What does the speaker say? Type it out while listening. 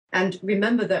And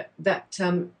remember that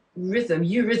rhythm,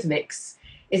 Eurythmics,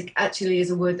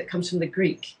 is a word that comes from the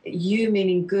Greek. Eu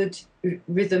meaning good,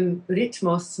 rhythm,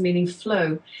 rhythmos meaning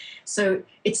flow. So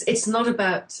it's not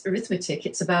about arithmetic,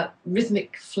 it's about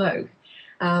rhythmic flow.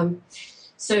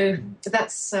 So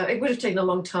that's it would have taken a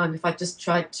long time if I just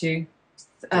tried to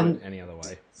any other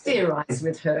way. Theorize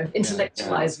with her,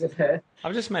 intellectualize with her.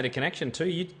 I've just made a connection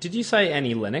too. Did you say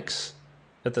Annie Lennox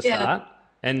at the start?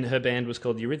 And her band was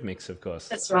called Eurythmics, of course.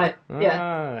 That's right.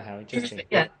 Ah, how interesting.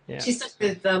 Yeah. She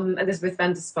studied with Elizabeth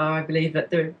van der Spa, I believe, at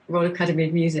the Royal Academy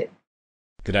of Music.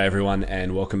 Good day, everyone,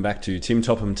 and welcome back to Tim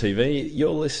Topham TV.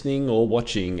 You're listening or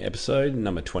watching episode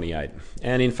number 28.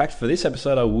 And in fact, for this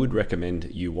episode, I would recommend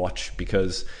you watch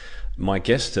because my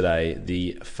guest today,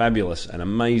 the fabulous and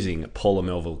amazing Paula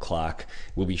Melville-Clark,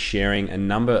 will be sharing a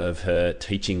number of her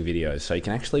teaching videos. So you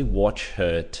can actually watch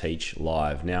her teach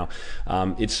live. Now,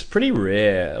 it's pretty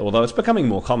rare, although it's becoming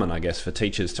more common, I guess, for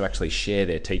teachers to actually share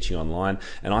their teaching online.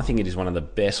 And I think it is one of the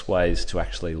best ways to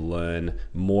actually learn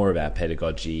more about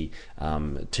pedagogy,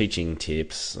 teaching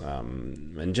tips,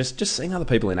 and just seeing other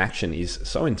people in action is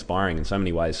so inspiring in so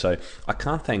many ways. So I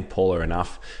can't thank Paula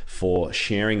enough for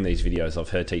sharing these videos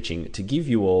of her teaching to give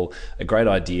you all a great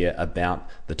idea about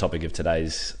the topic of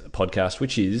today's podcast,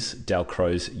 which is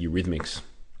Dalcroze Eurythmics.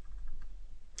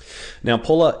 Now,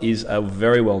 Paula is a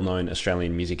very well-known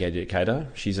Australian music educator.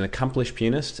 She's an accomplished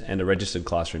pianist and a registered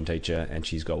classroom teacher, and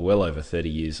she's got well over 30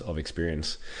 years of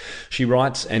experience. She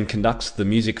writes and conducts the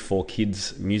Music for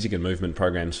Kids music and movement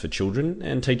programs for children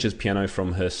and teaches piano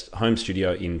from her home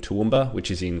studio in Toowoomba,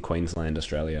 which is in Queensland,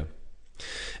 Australia.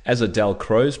 As a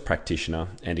Dalcroze practitioner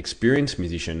and experienced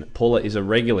musician, Paula is a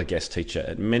regular guest teacher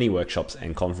at many workshops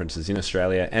and conferences in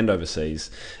Australia and overseas,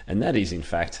 and that is in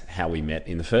fact how we met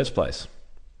in the first place.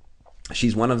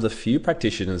 She's one of the few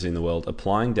practitioners in the world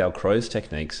applying Dalcroze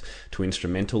techniques to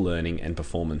instrumental learning and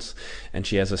performance, and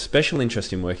she has a special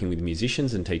interest in working with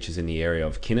musicians and teachers in the area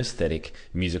of kinesthetic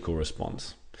musical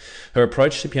response. Her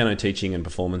approach to piano teaching and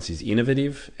performance is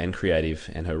innovative and creative,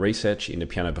 and her research into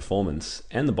piano performance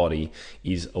and the body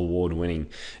is award-winning,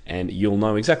 and you'll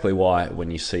know exactly why when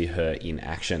you see her in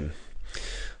action.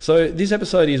 So this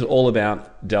episode is all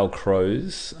about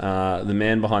Dalcroze, the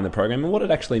man behind the program, and what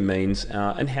it actually means,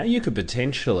 and how you could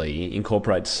potentially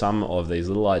incorporate some of these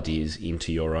little ideas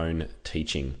into your own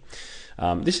teaching.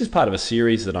 This is part of a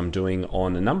series that I'm doing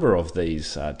on a number of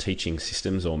these teaching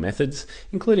systems or methods,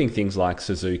 including things like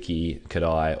Suzuki,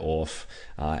 Kodály, Orff,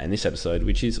 and this episode,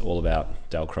 which is all about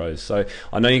Dalcroze. So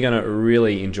I know you're going to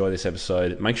really enjoy this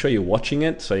episode. Make sure you're watching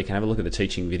it so you can have a look at the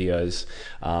teaching videos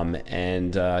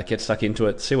and get stuck into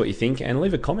it, see what you think, and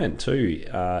leave a comment too,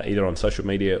 either on social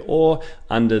media or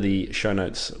under the show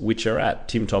notes, which are at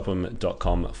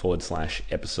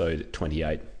timtopham.com/episode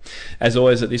 28. As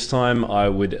always, at this time, I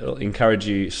would encourage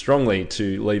you strongly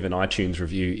to leave an iTunes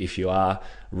review if you are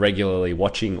regularly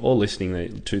watching or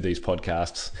listening to these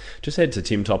podcasts. Just head to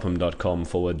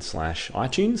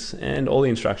timtopham.com/iTunes and all the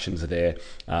instructions are there.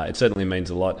 It certainly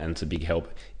means a lot and it's a big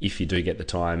help if you do get the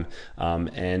time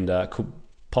and could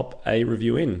pop a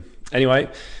review in. Anyway,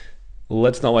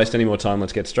 let's not waste any more time.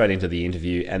 Let's get straight into the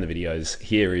interview and the videos.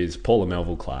 Here is Paula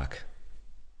Melville-Clark.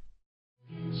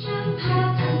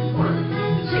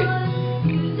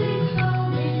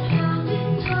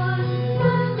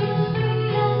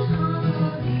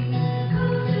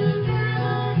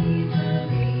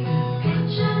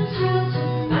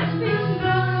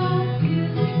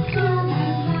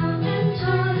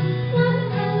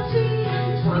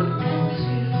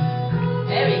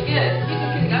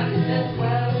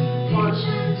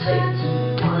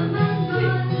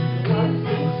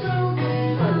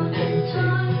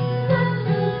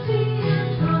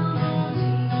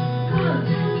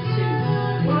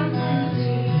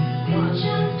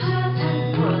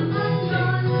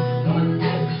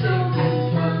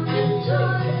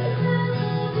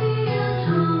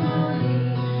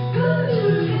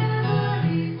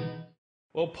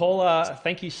 Well, Paula,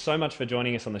 thank you so much for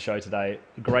joining us on the show today.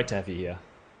 Great to have you here.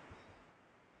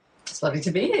 It's lovely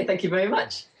to be here. Thank you very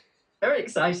much. Very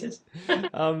excited.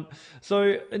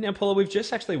 So now, Paula, we've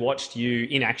just actually watched you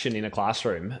in action in a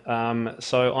classroom.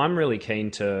 So I'm really keen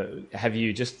to have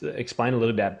you just explain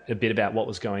a bit about what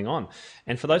was going on.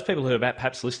 And for those people who are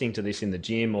perhaps listening to this in the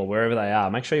gym or wherever they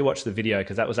are, make sure you watch the video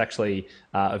because that was actually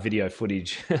a video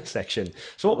footage section.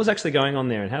 So what was actually going on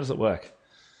there and how does it work?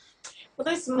 Well,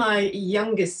 those are my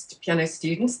youngest piano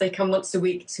students. They come once a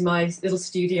week to my little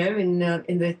studio in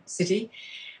the city,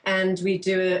 and we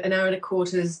do an hour and a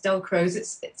quarter's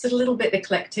Dalcroze. It's a little bit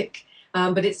eclectic,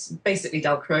 but it's basically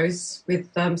Dalcroze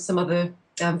with some other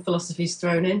philosophies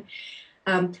thrown in.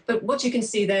 But what you can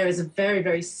see there is a very,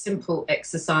 very simple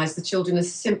exercise. The children are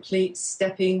simply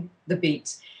stepping the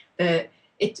beat.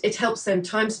 It helps them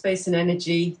time, space, and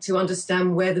energy to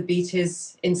understand where the beat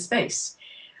is in space.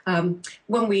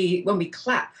 When we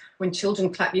clap, when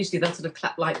children clap, usually they'll sort of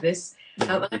clap like this.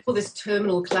 I call this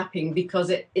terminal clapping because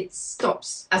it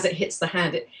stops as it hits the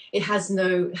hand. It has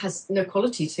no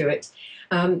quality to it.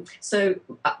 So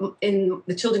in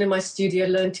the children in my studio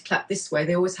learn to clap this way.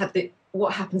 They always have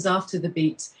what happens after the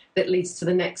beat that leads to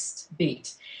the next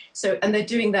beat. So, and they're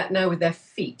doing that now with their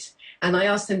feet. And I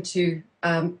ask them to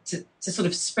sort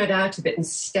of spread out a bit and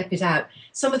step it out.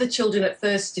 Some of the children at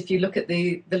first, if you look at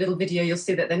the little video, you'll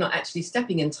see that they're not actually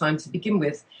stepping in time to begin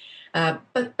with.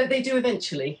 But they do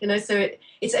eventually, so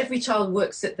it's every child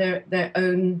works at their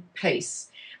own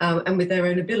pace and with their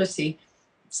own ability.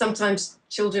 Sometimes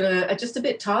children are just a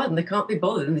bit tired and they can't be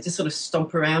bothered and they just sort of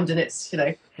stomp around and it's,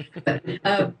 and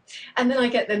then I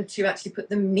get them to actually put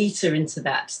the meter into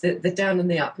that, the down and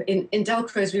the up. In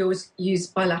Dalcroze, we always use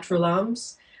bilateral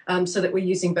arms so that we're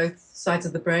using both sides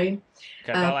of the brain.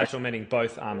 Okay, bilateral meaning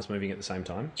both arms moving at the same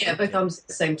time? Yeah, both arms at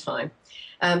the same time.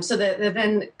 So they're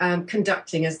then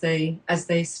conducting as they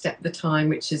step the time,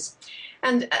 which is,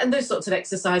 and those sorts of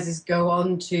exercises go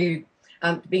on to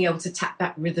being able to tap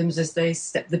back rhythms as they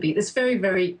step the beat. It's very,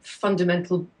 very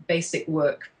fundamental, basic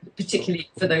work, particularly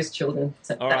for those children.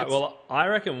 So all right, well, I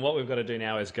reckon what we've got to do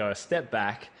now is go a step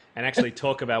back and actually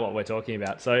talk about what we're talking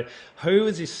about. So who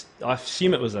is this? I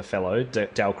assume it was a fellow,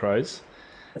 Dalcroze.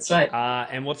 That's right.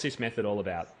 And what's this method all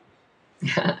about?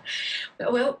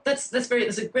 Well, that's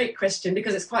a great question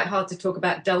because it's quite hard to talk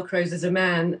about Dalcroze as a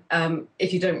man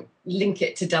if you don't link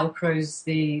it to Dalcroze,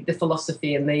 the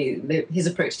philosophy and his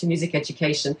approach to music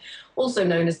education, also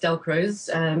known as Dalcroze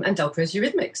and Dalcroze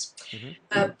Eurythmics.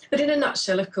 Mm-hmm. But in a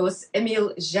nutshell, of course,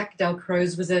 Émile Jacques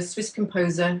Dalcroze was a Swiss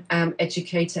composer,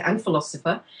 educator and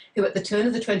philosopher who at the turn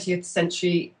of the 20th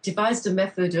century devised a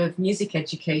method of music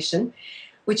education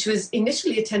which was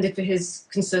initially intended for his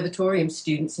conservatorium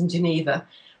students in Geneva,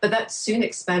 but that soon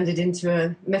expanded into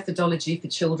a methodology for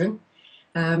children,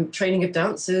 training of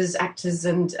dancers, actors,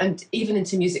 and even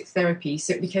into music therapy.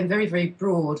 So it became very, very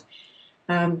broad.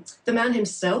 The man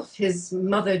himself, his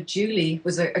mother, Julie,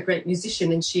 was a great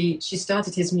musician, and she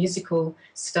started his musical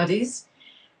studies.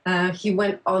 He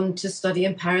went on to study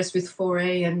in Paris with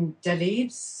Fauré and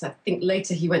Delibes. I think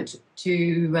later he went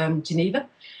to Geneva,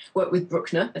 worked with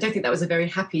Bruckner. I don't think that was a very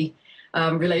happy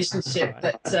relationship,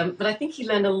 but I think he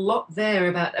learned a lot there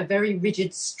about a very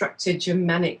rigid, structured,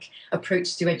 Germanic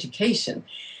approach to education.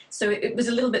 So it was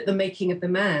a little bit the making of the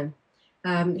man.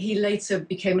 He later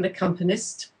became an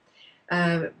accompanist.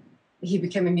 He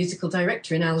became a musical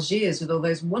director in Algiers with all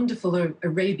those wonderful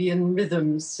Arabian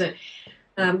rhythms.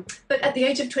 But at the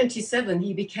age of 27,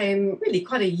 he became really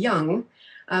quite a young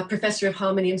professor of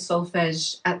harmony and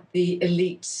solfège at the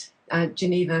elite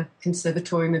Geneva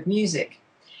Conservatorium of Music.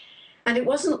 And it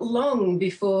wasn't long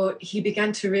before he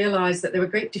began to realize that there were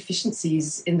great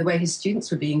deficiencies in the way his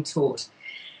students were being taught.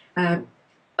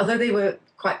 Although they were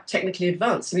quite technically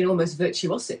advanced, almost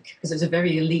virtuosic, because it was a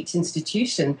very elite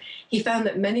institution, he found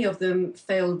that many of them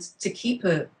failed to keep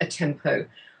a tempo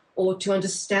or to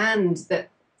understand that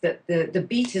the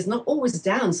beat is not always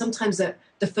down. Sometimes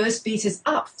the first beat is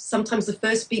up. Sometimes the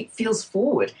first beat feels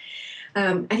forward.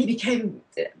 And he became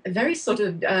very sort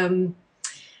of,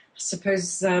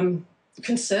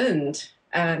 concerned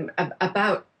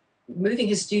about moving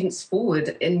his students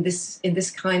forward in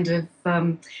this kind of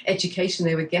education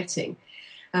they were getting.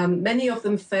 Many of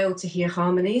them failed to hear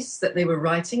harmonies that they were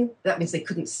writing. That means they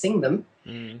couldn't sing them.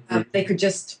 Mm-hmm. They could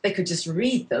just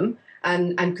read them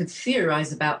and could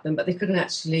theorize about them, but they couldn't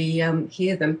actually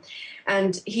hear them.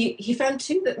 And he found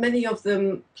too that many of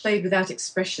them played without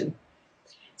expression.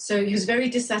 So he was very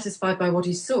dissatisfied by what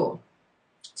he saw.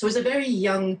 So as a very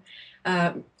young,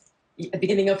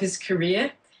 beginning of his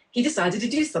career, he decided to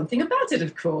do something about it,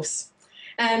 of course.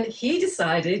 And he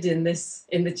decided in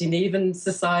the Genevan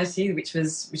society, which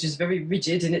was very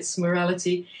rigid in its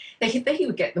morality, that he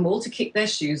would get them all to kick their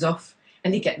shoes off,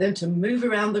 and he'd get them to move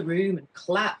around the room and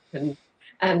clap and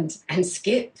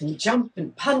skip and jump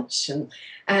and punch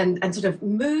and sort of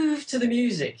move to the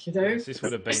music, This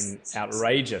would have been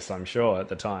outrageous, I'm sure, at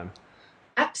the time.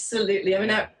 Absolutely.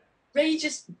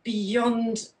 Outrageous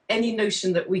beyond any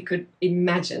notion that we could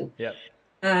imagine. Yep.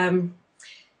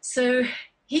 So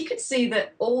he could see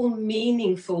that all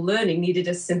meaningful learning needed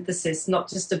a synthesis, not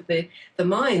just of the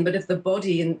mind, but of the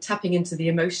body and tapping into the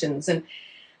emotions. And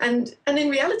in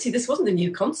reality, this wasn't a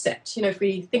new concept. If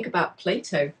we think about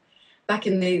Plato, back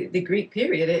in the Greek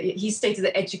period, he stated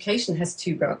that education has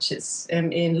two branches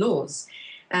in laws.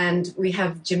 And we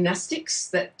have gymnastics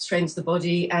that trains the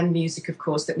body, and music, of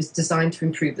course, that was designed to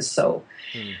improve the soul.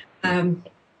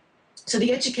 So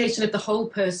the education of the whole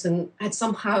person had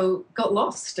somehow got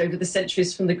lost over the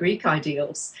centuries from the Greek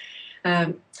ideals.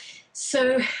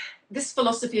 So this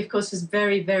philosophy, of course, was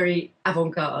very, very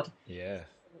avant-garde. Yeah.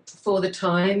 For the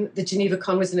time, the Geneva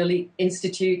Con was an elite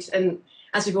institute, and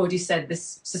as we've already said,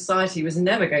 this society was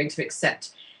never going to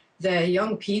accept their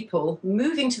young people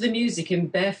moving to the music in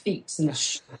bare feet and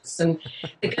shorts, and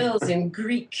the girls in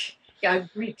Greek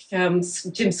gym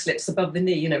slips above the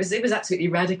knee. You know, it was absolutely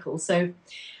radical. So,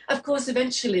 of course,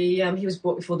 eventually he was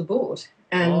brought before the board,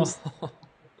 and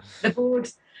the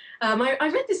board. I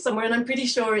read this somewhere, and I'm pretty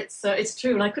sure it's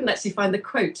true, and I couldn't actually find the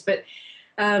quote, but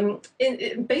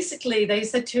basically they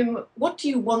said to him, "What do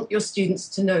you want your students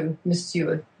to know,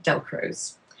 Monsieur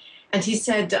Dalcroze?" And he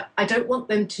said, "I don't want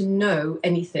them to know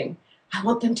anything. I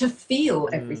want them to feel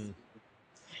everything."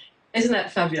 Isn't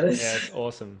that fabulous? Yeah, it's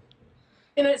awesome.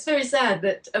 You know, it's very sad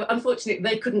that, unfortunately,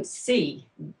 they couldn't see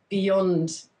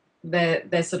beyond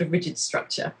their sort of rigid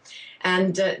structure.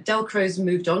 And Dalcroze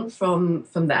moved on from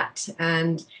that.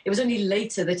 And it was only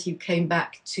later that he came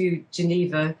back to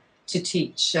Geneva to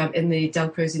teach in the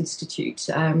Dalcroze Institute.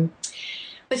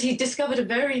 But he discovered a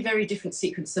very, very different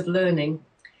sequence of learning.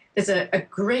 There's a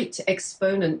great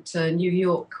exponent in New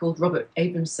York called Robert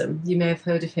Abramson. You may have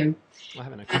heard of him. I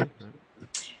haven't actually.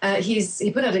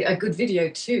 He put out a good video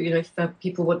too. You know, if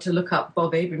people want to look up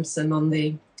Bob Abramson on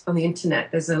the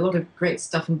internet, there's a lot of great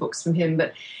stuff and books from him.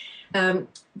 But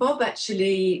Bob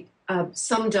actually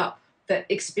summed up that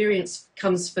experience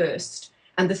comes first,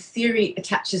 and the theory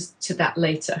attaches to that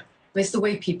later. And it's the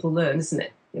way people learn, isn't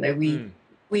it? You know,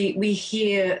 we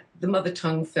hear the mother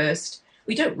tongue first.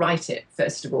 We don't write it,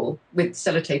 first of all, with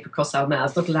sellotape across our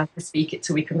mouths, not allowed to speak it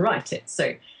till we can write it.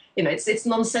 So, you know, it's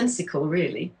nonsensical,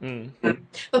 really.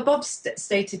 But Bob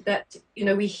stated that, you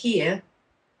know, we hear,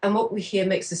 and what we hear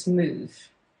makes us move.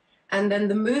 And then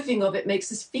the moving of it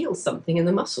makes us feel something in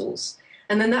the muscles.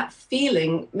 And then that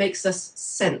feeling makes us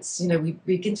sense. You know, we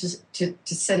begin to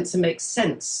sense and make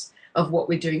sense of what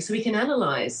we're doing, so we can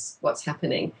analyse what's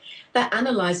happening. That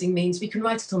analysing means we can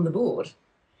write it on the board.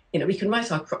 You know, we can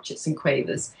write our crotchets and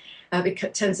quavers.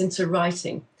 It turns into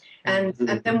writing. And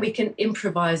then we can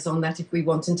improvise on that if we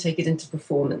want and take it into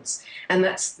performance. And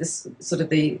that's this sort of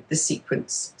the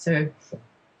sequence. So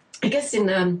I guess in,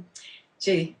 no,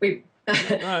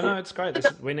 it's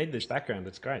great. We need this background.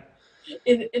 It's great.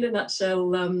 In a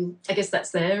nutshell, I guess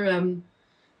that's there.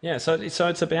 Yeah, so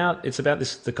it's about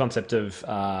the concept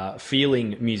of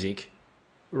feeling music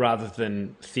rather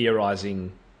than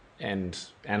theorizing and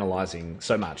analysing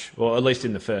so much, or at least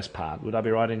in the first part. Would I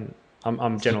be right in?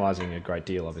 I'm generalising a great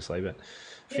deal, obviously, but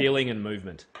feeling and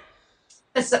movement.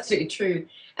 That's absolutely true.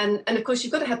 And of course,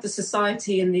 you've got to have the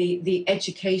society and the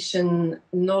education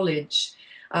knowledge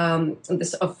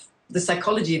of the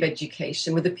psychology of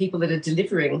education with the people that are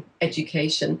delivering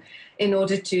education in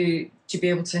order to be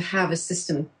able to have a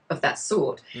system of that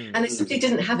sort. And they simply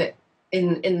didn't have it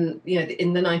in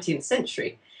the 19th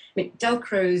century. I mean,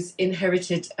 Dalcroze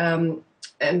inherited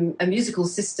a musical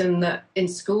system that in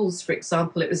schools, for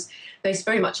example, it was based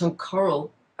very much on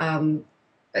choral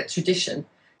tradition.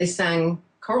 They sang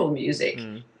choral music,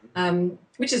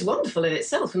 which is wonderful in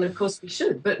itself, and of course we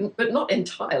should, but not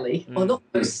entirely, or not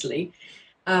mostly.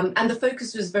 And the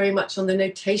focus was very much on the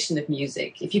notation of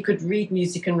music. If you could read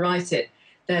music and write it,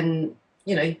 then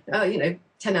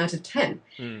 10 out of 10.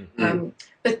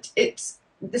 But it's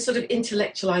the sort of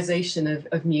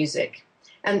intellectualization of music.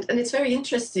 And it's very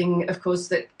interesting, of course,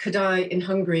 that Kodály in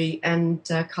Hungary and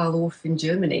Karl Orff in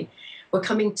Germany were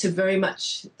coming to very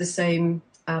much the same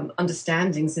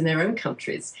understandings in their own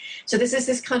countries. So this is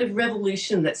this kind of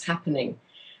revolution that's happening,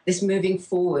 this moving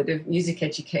forward of music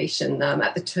education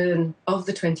at the turn of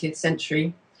the 20th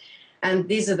century. And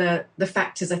these are the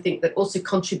factors, I think, that also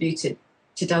contributed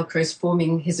to Dalcroze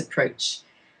forming his approach.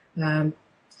 So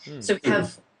we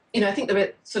have, I think there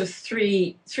were sort of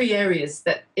three areas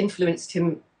that influenced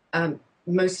him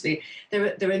mostly.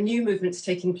 There are new movements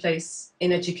taking place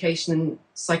in education and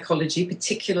psychology,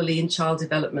 particularly in child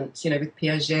development, with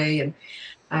Piaget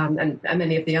and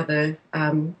many of the other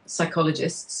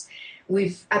psychologists.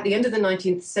 At the end of the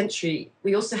 19th century,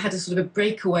 we also had a sort of a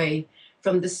breakaway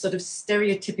from this sort of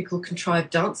stereotypical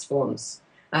contrived dance forms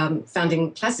found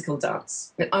in classical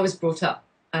dance. I was brought up,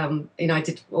 I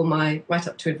did all my, right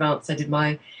up to advanced, I did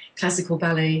my classical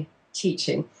ballet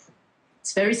teaching.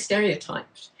 It's very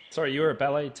stereotyped. Sorry, you were a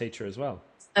ballet teacher as well?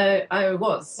 I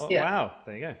was, yeah. Wow,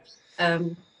 there you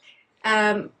go.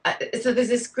 So there's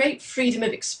this great freedom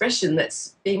of expression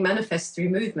that's being manifest through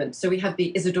movement. So we have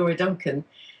the Isadora Duncan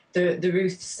the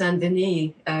Ruth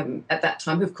Saint-Denis at that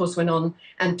time, who of course went on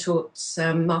and taught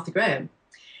Martha Graham.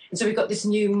 And so we've got this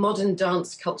new modern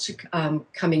dance culture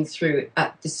coming through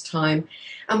at this time.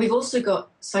 And we've also got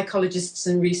psychologists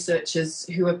and researchers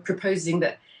who are proposing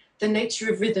that the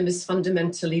nature of rhythm is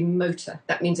fundamentally motor.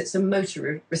 That means it's a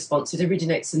motor response. It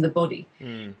originates in the body.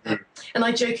 And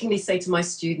I jokingly say to my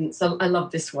students, I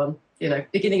love this one,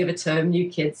 beginning of a term, new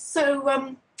kids. So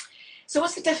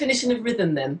what's the definition of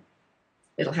rhythm then?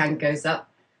 Little hand goes up.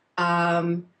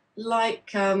 Like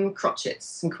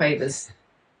crotchets and quavers.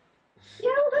 Yeah,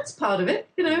 well, that's part of it,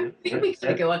 We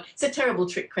could go on. It's a terrible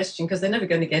trick question because they're never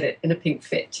going to get it in a pink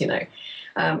fit,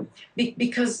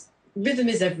 because rhythm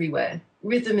is everywhere.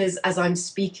 Rhythm is, as I'm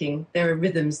speaking, there are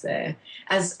rhythms there.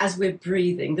 As we're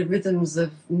breathing, the rhythms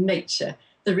of nature,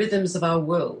 the rhythms of our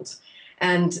world,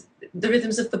 and the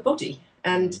rhythms of the body.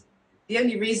 And the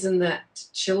only reason that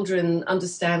children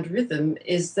understand rhythm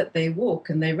is that they walk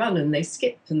and they run and they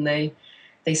skip and they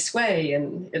sway,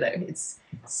 and it's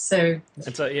so.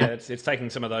 And so it's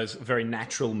taking some of those very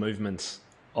natural movements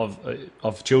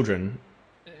of children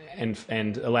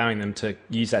and allowing them to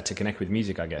use that to connect with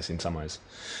music, I guess, in some ways.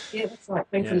 Yeah, that's right.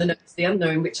 Going from the known to the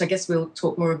unknown, which I guess we'll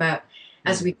talk more about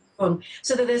as we go on.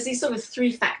 So that there's these sort of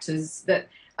three factors that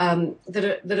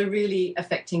that are really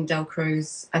affecting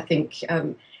Dalcroze, I think,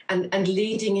 and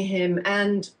leading him,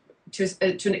 and to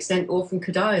an extent Orphan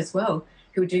Kadai as well,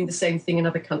 who are doing the same thing in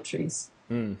other countries.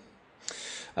 I'm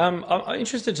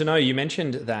interested to know, you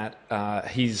mentioned that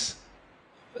his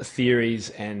theories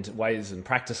and ways and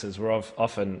practices were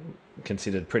often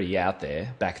considered pretty out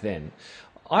there back then.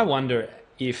 I wonder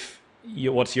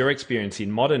what's your experience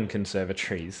in modern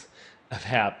conservatories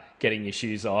about getting your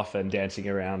shoes off and dancing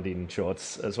around in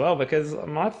shorts as well? Because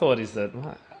my thought is that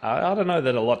I don't know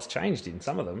that a lot's changed in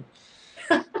some of them.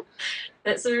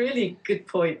 That's a really good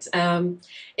point.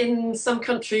 In some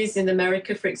countries, in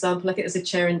America, for example, I think there's a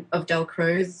chair of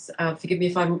Dalcroze. Forgive me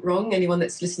if I'm wrong, anyone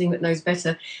that's listening that knows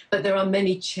better. But there are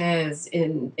many chairs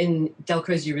in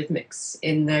Dalcroze Eurythmics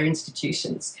in their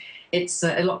institutions. It's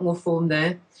a lot more form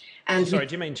there. And sorry,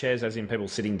 do you mean chairs as in people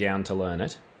sitting down to learn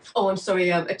it? Oh, I'm sorry,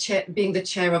 a chair, being the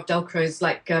chair of Dalcroze,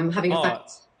 like having a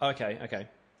faculty. Okay.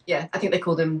 Yeah, I think they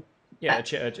call them... Yeah,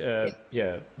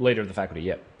 leader of the faculty,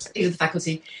 yeah. Leader of the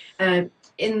faculty.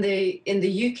 In the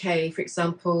UK, for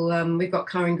example, we've got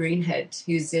Karen Greenhead,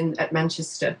 who's at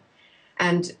Manchester.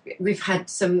 And we've had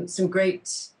some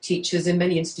great teachers in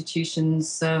many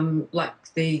institutions,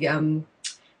 like the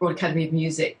Royal Academy of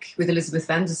Music with Elizabeth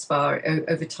van der Spar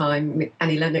over time, with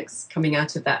Annie Lennox coming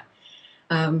out of that.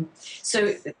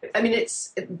 So, I mean,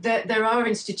 there are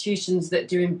institutions that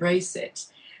do embrace it.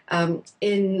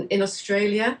 In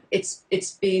Australia,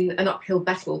 it's been an uphill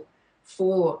battle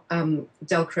for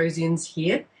Dalcrozians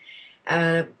here.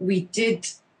 We did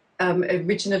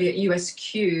originally at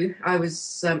USQ. I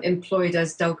was employed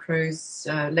as Dalcroze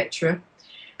lecturer.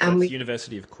 And that's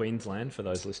University of Queensland for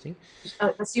those listening.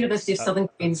 That's University of Southern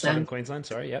Queensland. Southern Queensland,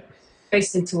 sorry, yep.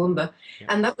 Based in Toowoomba,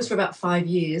 and that was for about 5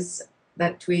 years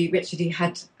that we actually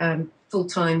had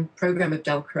full-time program of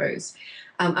Dalcroze.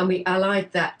 And we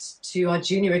allied that to our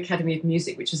Junior Academy of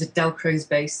Music, which was a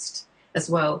Dalcroze-based as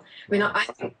well. I mean, I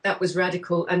think that was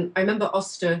radical. And I remember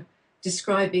Oster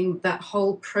describing that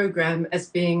whole program as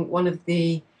being one of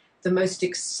the most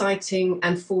exciting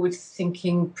and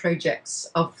forward-thinking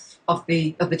projects of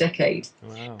the decade.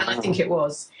 Wow. And I think it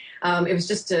was. It was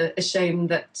just a shame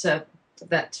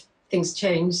that things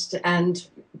changed and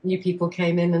new people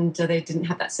came in and they didn't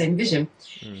have that same vision.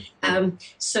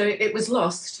 So it was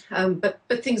lost. But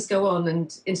things go on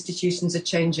and institutions are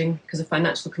changing because of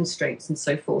financial constraints and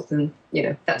so forth. And,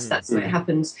 that's the way it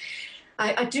happens.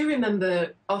 I do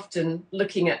remember often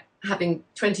looking at having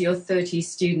 20 or 30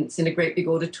 students in a great big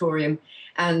auditorium,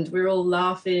 and we're all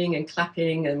laughing and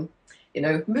clapping and,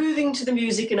 moving to the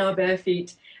music in our bare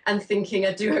feet and thinking,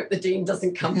 I do hope the dean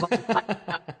doesn't come by.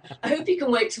 I hope he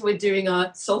can wait till we're doing our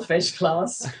solfege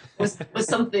class, was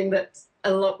something that's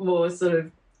a lot more sort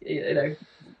of,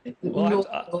 Well,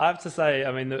 I have to say,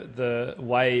 I mean, the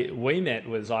way we met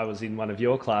was I was in one of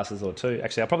your classes or two.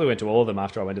 Actually, I probably went to all of them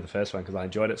after I went to the first one because I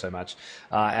enjoyed it so much.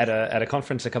 At a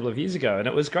conference a couple of years ago, and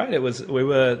it was great. We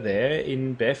were there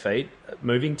in bare feet,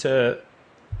 moving to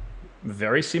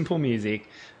very simple music,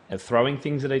 and throwing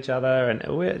things at each other, and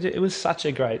it was such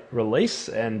a great release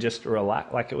and just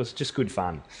relax. Like, it was just good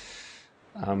fun.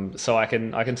 So I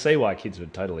can see why kids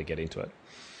would totally get into it.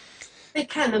 They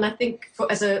can, and I think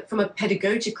from a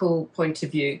pedagogical point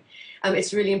of view,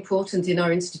 it's really important in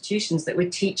our institutions that we're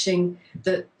teaching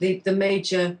the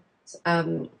major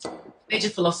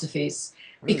philosophies,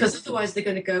 because otherwise they're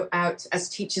going to go out as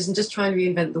teachers and just try and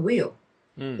reinvent the wheel.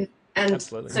 And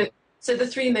Absolutely. so the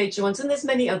three major ones, and there's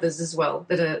many others as well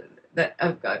that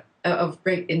are of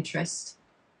great interest.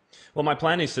 Well, my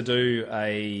plan is to do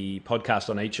a podcast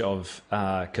on each of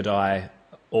Kadai,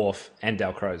 Orff, and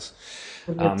Dalcroze.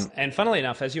 And funnily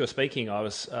enough, as you were speaking, I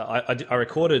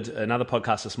recorded another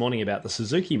podcast this morning about the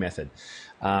Suzuki method,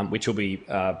 which will be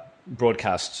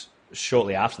broadcast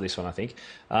shortly after this one, I think.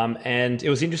 And it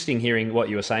was interesting hearing what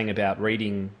you were saying about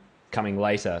reading coming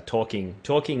later. Talking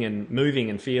and moving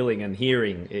and feeling and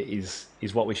hearing is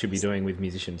what we should be doing with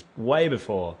musicians way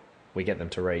before we get them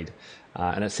to read.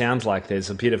 And it sounds like there's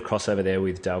a bit of crossover there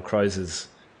with Dalcroze's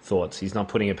thoughts. He's not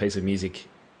putting a piece of music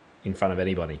in front of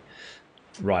anybody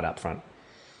right up front.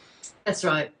 That's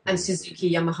right. And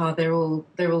Suzuki, Yamaha, they're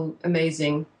all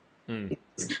amazing.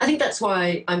 I think that's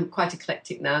why I'm quite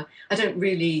eclectic now. I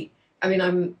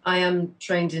am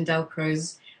trained in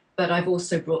Dalcroze, but I've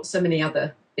also brought so many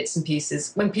other bits and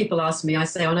pieces. When people ask me, I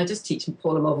say, "Oh, and I just teach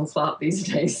Paula Melville-Clark these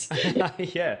days."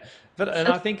 Yeah, and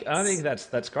I think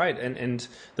that's great. And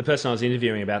the person I was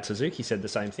interviewing about Suzuki said the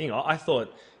same thing. I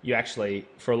thought you actually,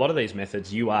 for a lot of these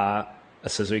methods, you are a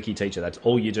Suzuki teacher. That's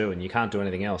all you do, and you can't do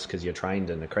anything else because you're trained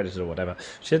and accredited or whatever.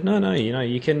 She said, no,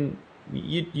 you can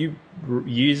you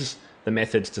use the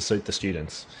methods to suit the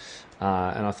students.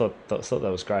 And I thought that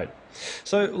was great.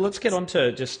 So let's get on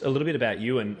to just a little bit about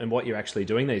you and what you're actually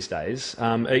doing these days.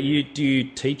 Do you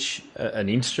teach an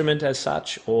instrument as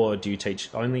such, or do you teach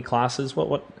only classes?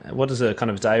 What does a kind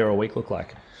of day or a week look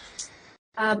like?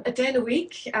 A day and a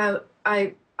week.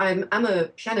 I'm a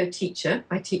piano teacher.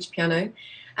 I teach piano,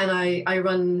 and I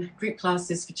run group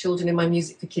classes for children in my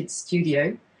Music for Kids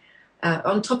studio.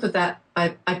 On top of that,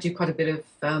 I do quite a bit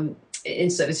of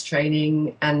in-service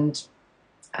training, and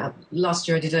last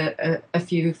year I did a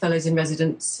few fellows in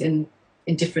residence in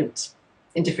different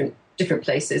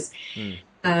places.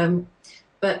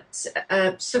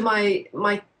 So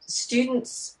my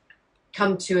students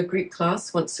come to a group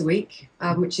class once a week,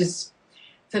 which is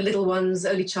for little ones,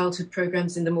 early childhood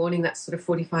programs in the morning. That's sort of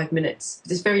 45 minutes.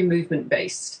 It's very movement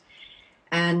based,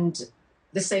 and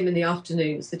the same in the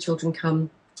afternoons. The children come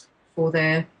for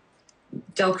their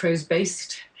Dalcroze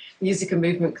based music and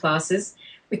movement classes.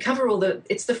 We cover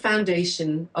it's the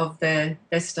foundation of their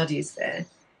studies there.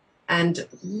 And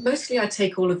mostly I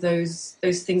take all of those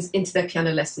things into their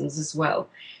piano lessons as well.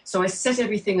 So I set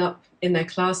everything up in their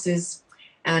classes,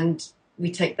 and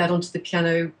we take that onto the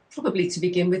piano, probably to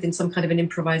begin with in some kind of an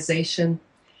improvisation.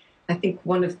 I think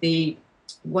one of the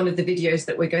videos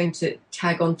that we're going to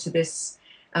tag onto this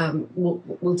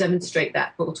will demonstrate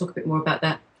that, but we'll talk a bit more about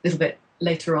that a little bit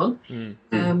later on.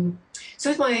 So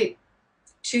with my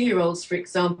 2-year-olds, for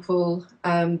example...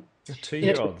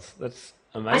 2-year-olds? That's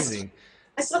amazing.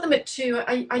 I start them at 2.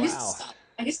 I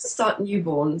used to start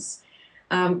newborns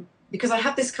because I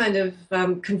have this kind of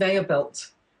conveyor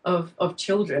belt of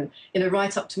children,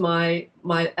 right up to my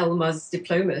Elma's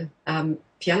diploma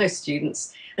piano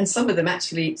students. And some of them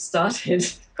actually started,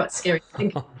 quite scary to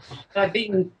think. I've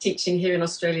been teaching here in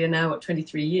Australia now,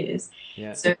 23 years.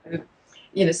 Yeah. So,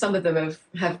 some of them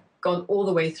have gone all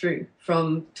the way through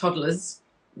from toddlers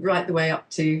right the way up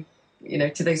to,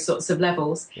 to those sorts of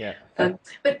levels. Yeah. But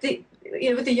with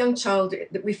the young child,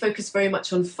 we focus very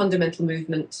much on fundamental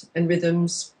movement and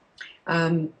rhythms.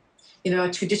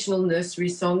 Our traditional nursery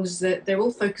songs, they're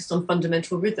all focused on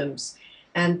fundamental rhythms.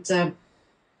 And,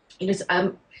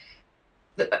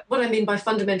 what I mean by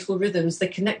fundamental rhythms, they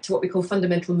connect to what we call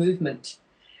fundamental movement.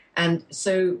 And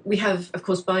so we have, of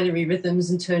course, binary rhythms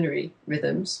and ternary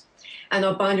rhythms. And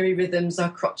our binary rhythms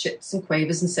are crotchets and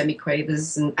quavers and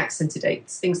semiquavers and accented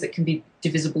eighths, things that can be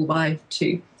divisible by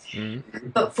 2. Mm-hmm.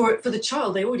 But for the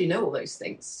child, they already know all those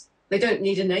things. They don't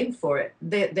need a name for it.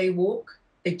 They walk,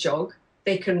 they jog,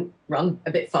 they can run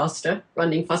a bit faster,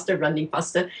 running faster,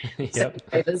 Yep.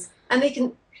 And they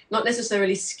can not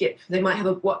necessarily skip. They might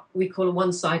have what we call a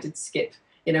one-sided skip,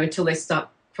 until they start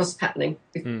cross-patterning,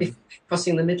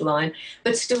 crossing the midline.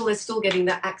 But still, they're still getting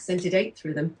that accented eighth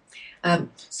rhythm.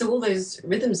 So all those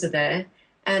rhythms are there.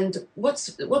 And what's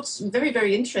very,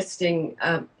 very interesting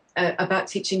about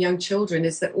teaching young children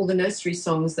is that all the nursery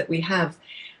songs that we have,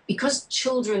 because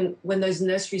children, when those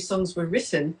nursery songs were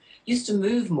written, used to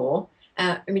move more.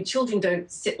 Children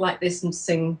don't sit like this and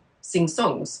sing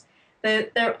songs.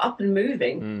 They're up and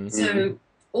moving. Mm-hmm. So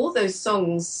all those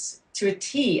songs to a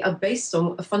T are based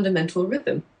on a fundamental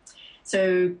rhythm.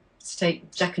 So let's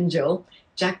take Jack and Jill.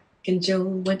 Jack and Jill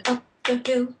went up the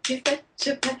hill to fetch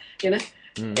a pet.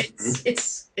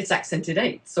 It's accented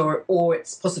eighths, or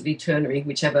it's possibly ternary,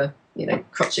 whichever,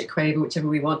 crotchet quaver, whichever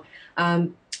we want.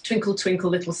 Twinkle, twinkle,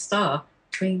 little star.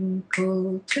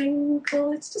 Twinkle,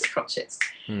 twinkle, it's just crotchets.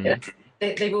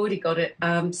 they've already got it.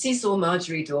 Seesaw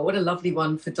Marjorie Door, what a lovely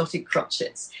one for dotted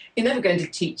crotchets. You're never going to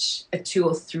teach a 2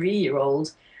 or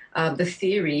 3-year-old the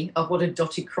theory of what a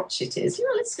dotted crotchet is. You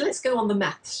know, let's go on the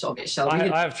maths of it, shall we?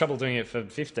 I have trouble doing it for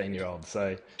 15-year-olds,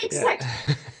 so exactly.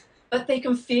 Yeah. But they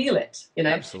can feel it, you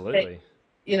know. Absolutely.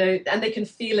 And they can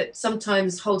feel it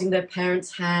sometimes holding their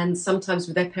parents' hands, sometimes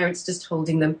with their parents just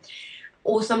holding them,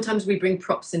 or sometimes we bring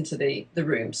props into the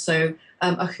room. So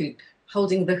a hoop,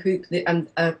 holding the hoop, and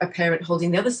a parent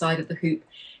holding the other side of the hoop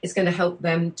is going to help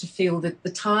them to feel the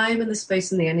time and the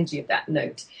space and the energy of that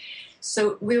note.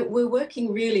 So we're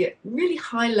working really at really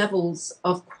high levels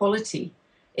of quality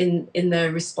in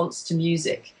their response to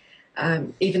music,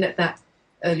 even at that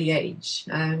early age.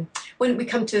 When we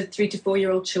come to 3 to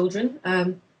 4-year-old children,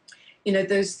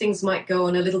 those things might go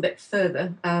on a little bit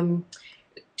further.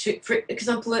 For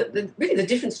example, really the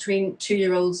difference between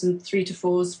 2-year-olds and 3 to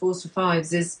 4s, 4s to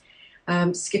 5s is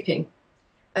skipping.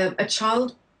 A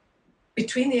child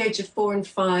between the age of 4 and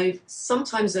 5,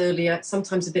 sometimes earlier,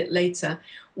 sometimes a bit later,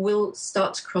 will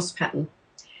start to cross pattern.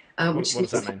 What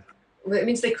does that mean? Well, it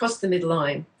means they cross the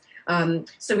midline.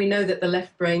 So we know that the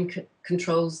left brain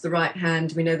controls the right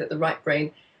hand. We know that the right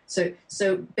brain. So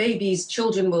babies,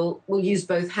 children will use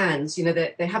both hands. You know,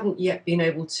 they haven't yet been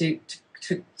able to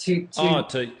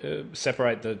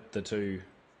separate the two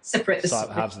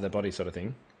halves of their body, sort of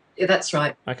thing. Yeah, that's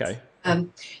right. Okay.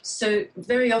 So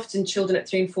very often children at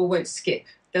 3 and 4 won't skip.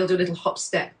 They'll do a little hop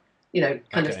step,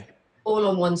 kind of all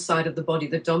on one side of the body,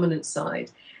 the dominant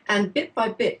side. And bit by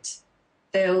bit,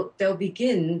 they'll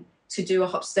begin to do a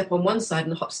hop step on one side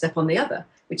and a hop step on the other,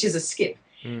 which is a skip.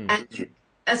 And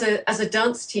as a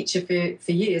dance teacher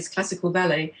for years, classical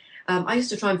ballet, I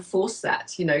used to try and force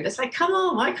that, It's like, come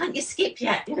on, why can't you skip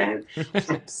yet,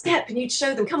 Step, and you'd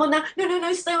show them, come on now,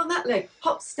 no, stay on that leg,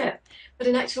 hop step. But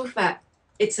in actual fact,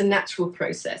 it's a natural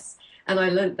process. And I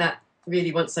learned that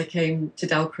really once I came to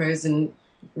Dalcroze and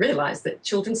realised that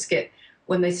children skip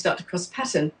when they start to cross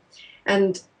pattern.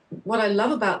 And what I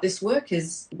love about this work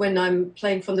is when I'm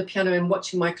playing from the piano and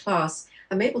watching my class,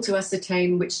 I'm able to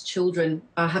ascertain which children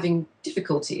are having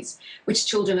difficulties, which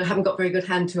children haven't got very good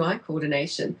hand-to-eye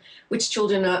coordination, which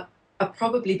children are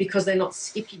probably, because they're not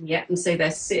skipping yet and say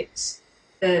they're 6,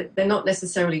 they're not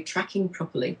necessarily tracking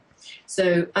properly.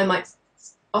 So I might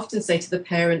often say to the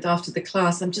parent after the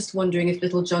class, I'm just wondering if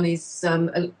little Johnny's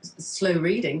slow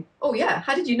reading. Oh, yeah,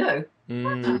 how did you know?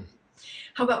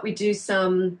 How about we do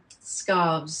some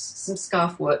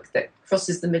scarf work that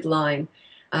crosses the midline,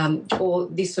 or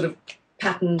these sort of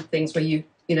pattern things where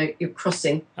you're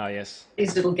crossing. Oh, yes.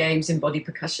 These little games in body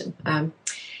percussion.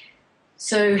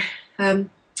 So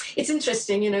it's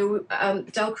interesting,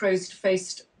 Dalcroze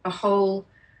faced a whole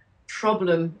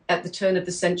problem at the turn of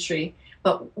the century,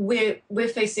 but we're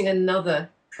facing another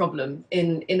problem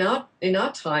in our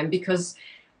time, because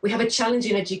we have a challenge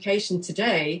in education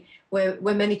today where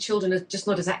many children are just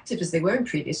not as active as they were in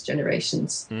previous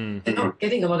generations. They're not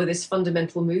getting a lot of this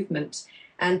fundamental movement,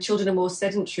 and children are more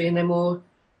sedentary and they're more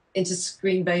into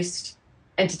screen-based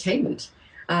entertainment.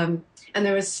 And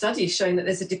there are studies showing that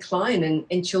there's a decline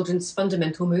in children's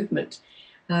fundamental movement.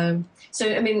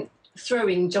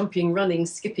 Throwing, jumping, running,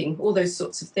 skipping, all those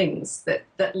sorts of things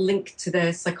that link to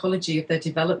their psychology of their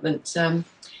development. So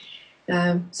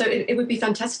it would be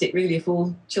fantastic, really, if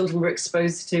all children were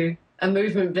exposed to a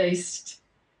movement-based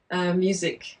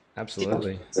music.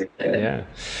 Absolutely, yeah.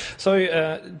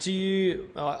 So, do you?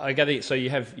 I gather. So you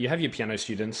have your piano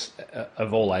students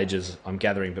of all ages, I'm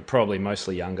gathering, but probably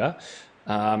mostly younger.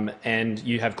 And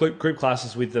you have group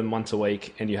classes with them once a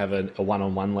week, and you have a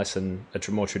one-on-one lesson,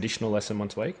 a more traditional lesson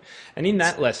once a week. And in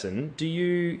that lesson, do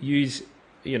you use,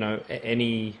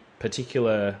 any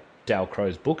particular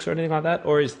Dalcroze books or anything like that,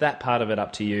 or is that part of it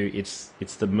up to you?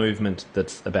 It's the movement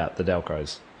that's about the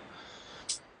Dalcroze.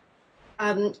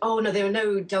 No, there are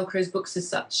no Dalcroze books as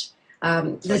such.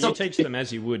 So you teach them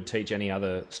as you would teach any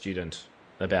other student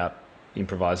about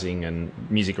improvising and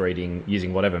music reading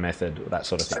using whatever method, that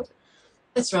sort of thing.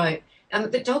 That's right.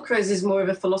 The Dalcroze is more of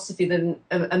a philosophy than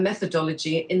a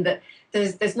methodology, in that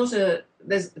there's not a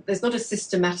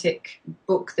systematic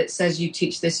book that says you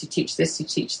teach this, you teach this, you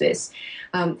teach this.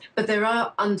 But there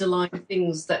are underlying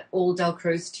things that all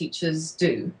Dalcroze teachers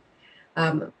do,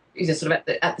 sort of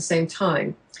at the same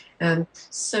time. I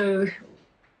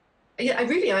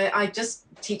just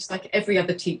teach like every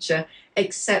other teacher,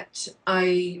 except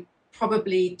I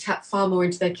probably tap far more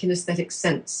into their kinesthetic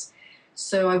sense.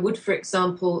 So I would, for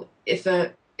example, if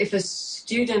a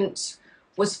student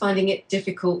was finding it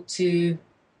difficult to,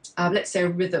 let's say, a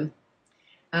rhythm,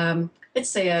 let's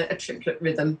say a triplet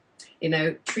rhythm,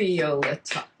 trio,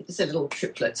 it's a little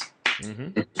triplet,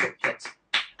 triplet,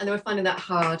 and they were finding that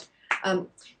hard.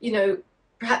 You know,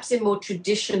 perhaps in more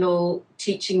traditional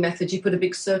teaching methods, you put a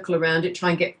big circle around it, try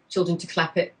and get children to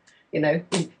clap it. You know,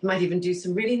 you might even do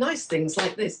some really nice things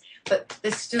like this. But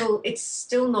it's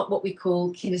still not what we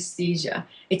call kinesthesia.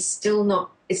 It's still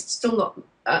not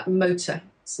motor.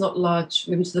 It's not large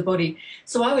movement of the body.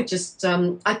 So I would just,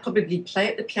 I'd probably play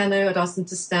at the piano. I'd ask them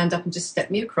to stand up and just step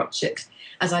me a crotchet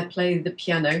as I play the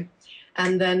piano.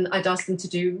 And then I'd ask them to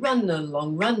do run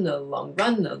along, run along,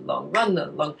 run along, run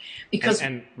along. Because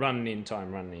and run in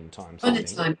time. Run in time,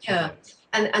 yeah. Okay.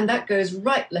 And that goes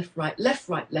right, left, right, left,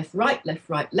 right, left, right, left,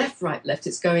 right, left, right, left.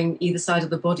 It's going either side of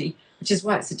the body, which is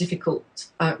why it's a difficult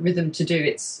rhythm to do.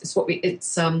 It's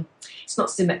not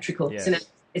symmetrical. Yes.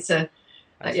 It's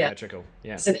asymmetrical.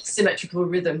 Yeah. It's an asymmetrical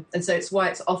rhythm, and so it's why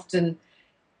it's often,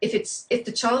 if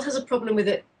the child has a problem with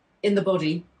it in the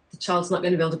body, the child's not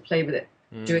going to be able to play with it.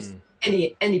 Do it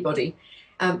anybody.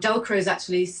 Dalcroze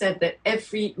actually said that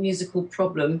every musical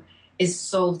problem is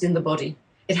solved in the body.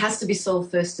 It has to be solved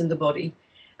first in the body,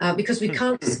 because we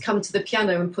can't just come to the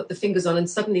piano and put the fingers on and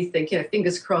suddenly think,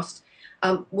 fingers crossed,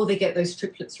 will they get those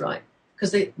triplets right?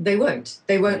 Because they won't.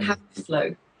 They won't have the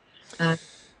flow.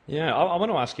 Yeah, I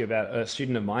want to ask you about a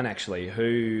student of mine actually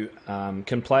who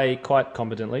can play quite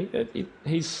competently.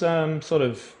 He's I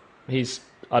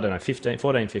don't know,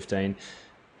 14, 15,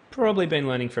 probably been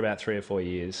learning for about 3 or 4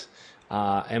 years.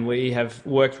 And we have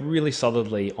worked really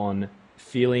solidly on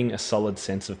feeling a solid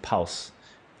sense of pulse.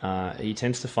 He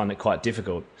tends to find it quite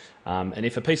difficult. And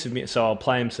if a piece of music, so I'll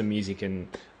play him some music, and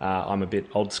I'm a bit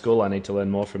old school, I need to learn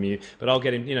more from you, but I'll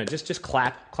get him, just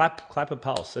clap a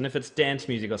pulse. And if it's dance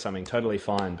music or something, totally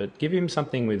fine, but give him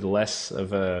something with less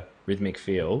of a rhythmic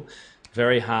feel.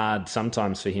 Very hard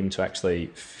sometimes for him to actually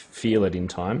feel it in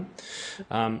time.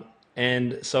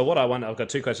 And so what I wonder, I've got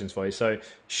 2 questions for you. So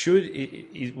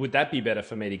would that be better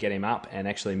for me to get him up and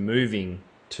actually moving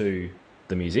to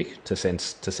the music to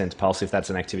sense pulse, if that's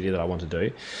an activity that I want to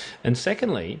do? And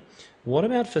secondly, what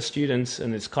about for students,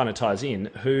 and this kind of ties in,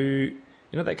 who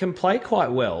they can play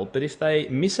quite well, but if they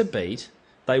miss a beat,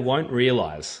 they won't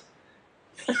realise.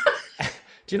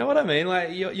 Do you know what I mean? Like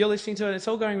you're listening to it, it's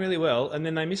all going really well, and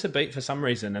then they miss a beat for some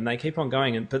reason, and they keep on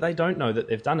going, but they don't know that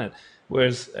they've done it.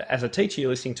 Whereas as a teacher, you're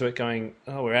listening to it going,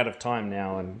 "Oh, we're out of time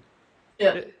now," and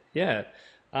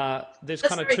there's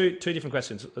kind of two different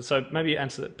questions. So maybe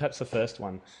answer perhaps the first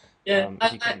one. Yeah,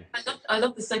 I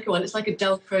love the second one. It's like a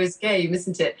Dalcroze game,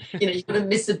 isn't it? You've got to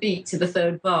miss a beat to the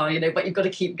 3rd bar, but you've got to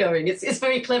keep going. It's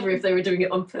very clever if they were doing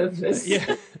it on purpose.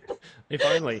 Yeah, if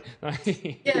only.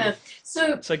 Yeah.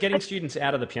 So getting students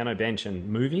out of the piano bench and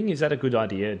moving, is that a good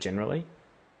idea generally?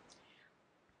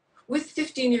 With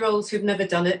 15-year-olds who've never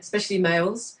done it, especially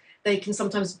males, they can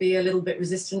sometimes be a little bit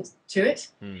resistant to it.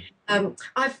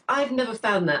 I've never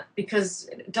found that, because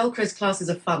Dalcroze classes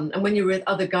are fun, and when you're with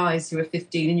other guys who are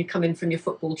 15 and you come in from your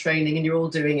football training and you're all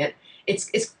doing it,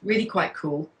 it's really quite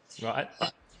cool. Right.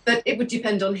 But it would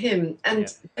depend on him.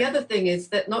 And the other thing is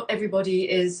that not everybody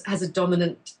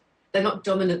they're not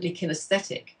dominantly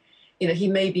kinesthetic. He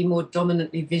may be more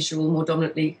dominantly visual, more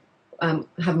dominantly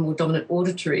have more dominant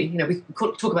auditory. We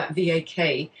talk about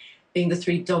VAK being the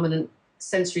 3 dominant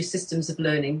sensory systems of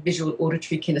learning: visual,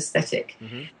 auditory, kinesthetic.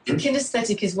 The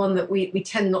kinesthetic is one that we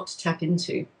tend not to tap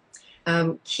into.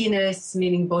 Kines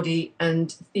meaning body,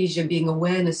 and thesia being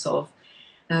awareness of.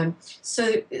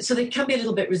 So they can be a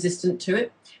little bit resistant to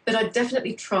it, but I'd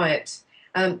definitely try it.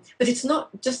 But it's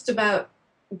not just about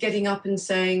getting up and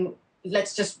saying,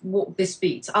 let's just walk this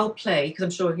beat. I'll play, because I'm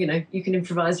sure, you can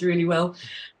improvise really well.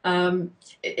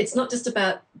 It's not just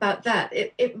about that.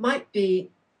 It might be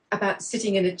about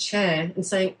sitting in a chair and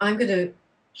saying, I'm going to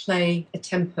play a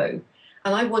tempo,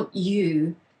 and I want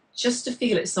you just to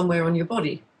feel it somewhere on your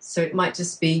body. So it might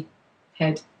just be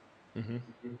head.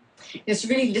 It's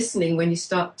really listening when you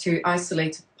start to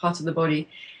isolate part of the body.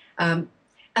 And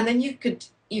then you could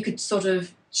sort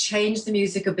of change the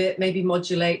music a bit, maybe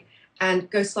modulate, and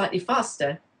go slightly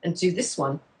faster and do this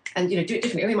one, and do it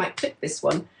differently. Or you might click this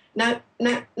one. Now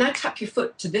tap your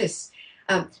foot to this.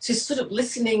 So sort of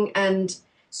listening, and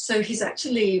so he's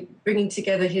actually bringing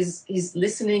together his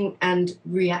listening and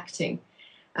reacting,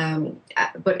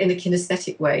 but in a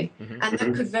kinesthetic way. And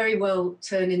that could very well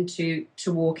turn into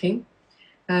walking.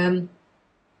 One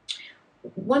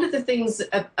of the things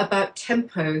about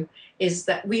tempo is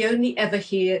that we only ever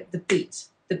hear the beat.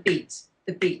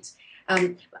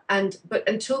 But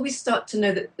until we start to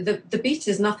know that the beat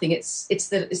is nothing, it's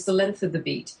the length of the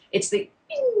beat. It's the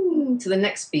to the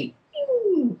next beat.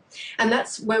 And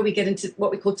that's where we get into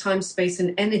what we call time, space,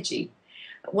 and energy.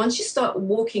 Once you start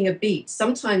walking a beat,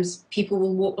 sometimes people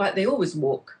will walk like they always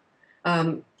walk.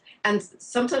 And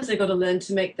sometimes they've got to learn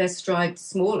to make their stride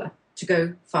smaller to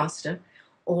go faster,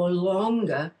 or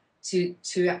longer to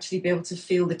actually be able to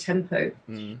feel the tempo.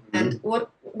 And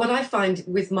what I find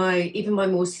with even my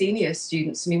more senior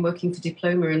students, I mean, working for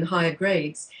diploma and higher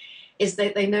grades, is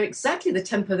that they know exactly the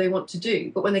tempo they want to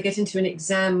do, but when they get into an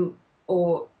exam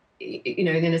or, you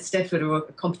know, in a Stedford or a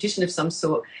competition of some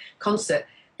sort, concert,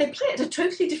 they play at a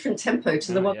totally different tempo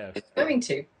to the one they're going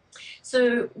to.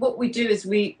 So what we do is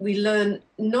we learn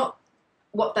not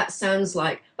what that sounds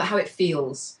like, but how it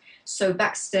feels. So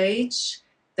backstage,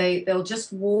 they'll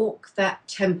just walk that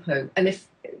tempo. And if,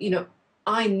 you know,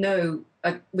 I know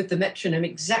with the metronome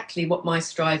exactly what my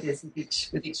stride is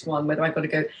with each one, whether I've got to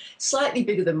go slightly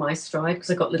bigger than my stride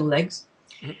because I've got little legs.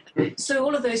 So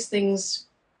all of those things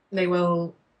may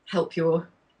well help your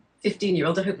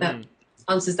 15-year-old. I hope that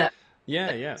answers that.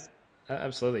 Yeah.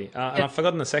 Absolutely. And I've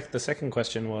forgotten the second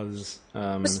question was...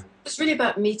 It's really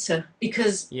about meter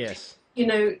because, yes, you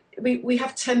know, we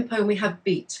have tempo and we have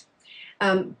beat.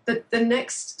 But the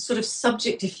next sort of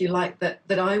subject, if you like,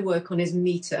 that I work on is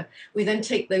meter. We then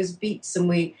take those beats and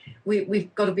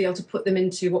we've got to be able to put them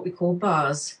into what we call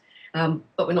bars,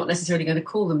 but we're not necessarily going to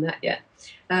call them that yet.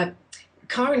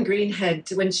 Karen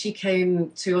Greenhead, when she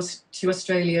came to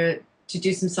Australia to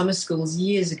do some summer schools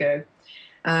years ago,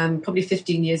 probably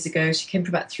 15 years ago, she came for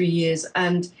about 3 years,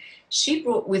 and she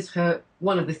brought with her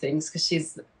one of the things,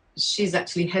 because she's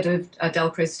actually head of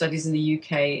Dalcroze studies in the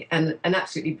UK and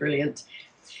absolutely brilliant.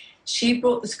 She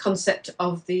brought this concept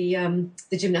of the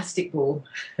gymnastic ball.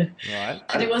 Right.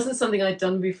 And it wasn't something I'd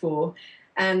done before.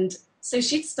 And so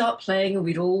she'd start playing and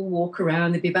we'd all walk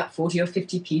around. There'd be about 40 or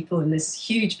 50 people in this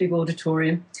huge big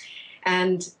auditorium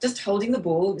and just holding the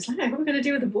ball. It's like, hey, what are we going to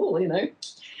do with the ball, you know?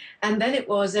 And then it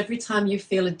was every time you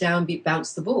feel a downbeat,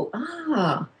 bounce the ball.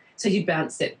 So you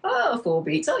bounce it. 4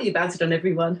 beats. You bounce it on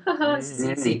everyone. It's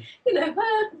easy. You know,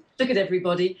 look at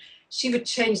everybody. She would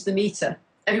change the meter.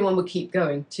 Everyone would keep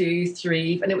going. 2,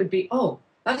 3. And it would be,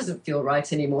 that doesn't feel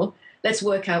right anymore. Let's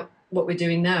work out what we're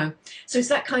doing now. So it's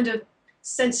that kind of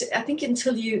sense. I think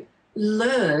until you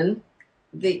learn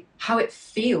how it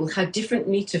feels, how different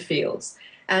meter feels.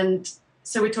 And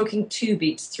so we're talking 2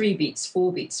 beats, 3 beats,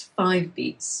 4 beats, 5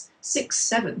 beats, 6,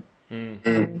 7.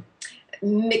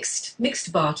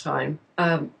 Mixed bar time,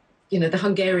 you know, the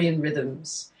Hungarian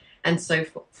rhythms and so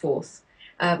forth.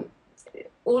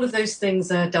 All of those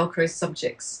things are Dalcroze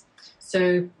subjects.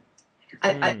 So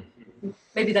I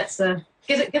maybe that's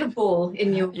get a ball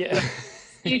in your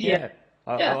studio.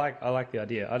 I like the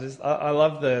idea. I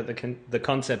love the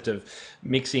concept of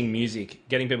mixing music,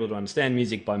 getting people to understand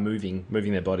music by moving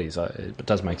their bodies. It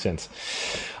does make sense.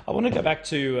 I want to go back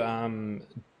to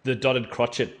the dotted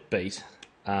crotchet beat.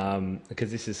 Because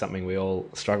this is something we all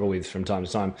struggle with from time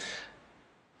to time.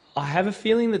 I have a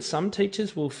feeling that some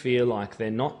teachers will feel like they're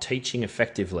not teaching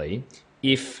effectively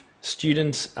if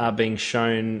students are being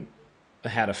shown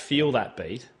how to feel that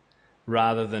beat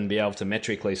rather than be able to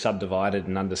metrically subdivide it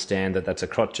and understand that that's a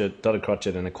crotchet, dotted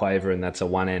crotchet and a quaver and that's a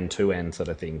 1N, 2N sort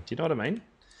of thing. Do you know what I mean?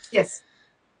 Yes.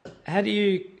 How do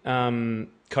you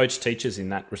coach teachers in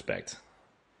that respect?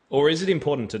 Or is it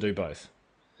important to do both?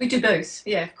 We do both,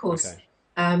 yeah, of course. Okay.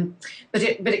 But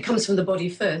it comes from the body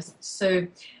first. So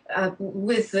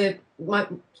with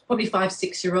probably 5,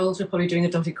 6-year-olds, we're probably doing a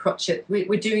dotted crotchet.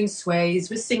 We're doing sways.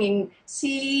 We're singing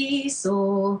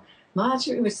seesaw,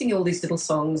 Marjorie. We're singing all these little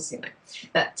songs, you know.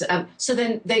 That so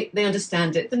then they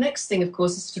understand it. The next thing, of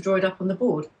course, is to draw it up on the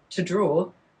board. To draw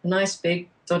a nice big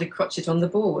dotted crotchet on the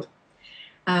board,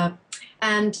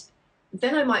 and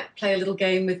then I might play a little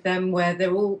game with them where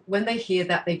when they hear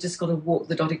that, they've just got to walk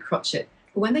the dotted crotchet.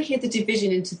 But when they hear the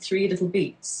division into 3 little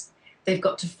beats, they've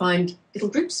got to find little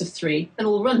groups of 3 and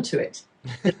all run to it.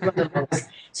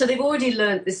 So they've already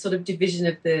learned this sort of division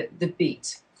of the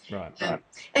beat. Right.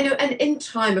 And in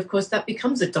time, of course, that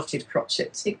becomes a dotted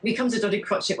crotchet. It becomes a dotted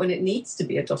crotchet when it needs to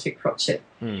be a dotted crotchet.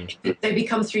 They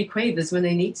become 3 quavers when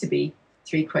they need to be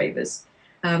 3 quavers.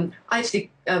 I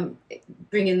actually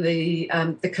bring in the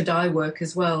Kadai work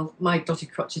as well. My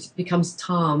dotted crotchet becomes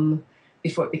tam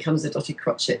before it becomes a dotted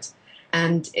crotchet.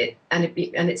 And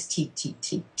it's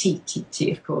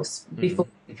TTT, of course, before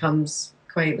it becomes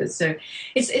quavers. So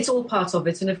it's all part of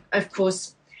it. And of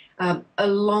course,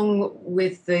 along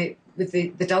with the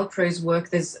Dalcroze work,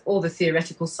 there's all the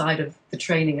theoretical side of the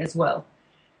training as well.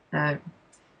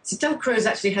 So Dalcroze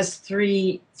actually has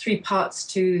three parts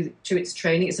to its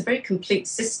training. It's a very complete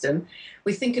system.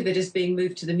 We think of it as being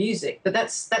moved to the music, but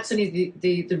that's only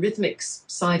the rhythmics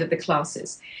side of the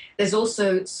classes. There's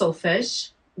also solfège,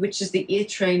 which is the ear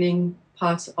training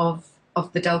part of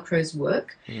the Dalcroze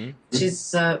work, which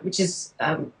is it's a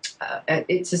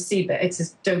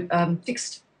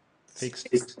fixed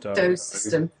do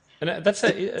system. And that's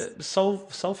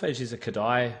solfege is a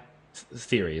Kadai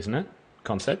theory, isn't it?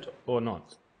 Concept or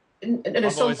not?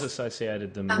 I've always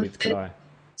associated them with Kadai.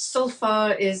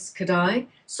 Solfa is Kadai.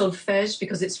 Solfège,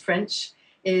 because it's French,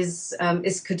 is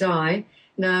Kadai.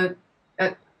 Now,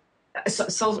 did I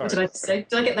say?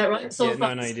 Did I get that right?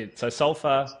 Yeah, no, you did. So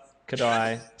solfa,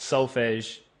 Kadai,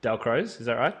 solfège, Dalcroze. Is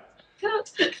that right?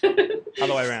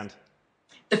 Other way around.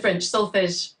 The French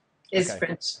solfège is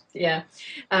French. Yeah.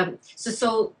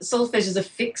 So solfège is a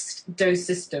fixed dose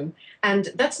system, and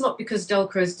that's not because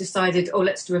Dalcroze decided, oh,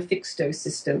 let's do a fixed dose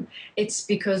system. It's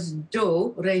because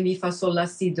do, re, mi, fa, sol, la,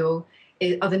 si, do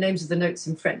are the names of the notes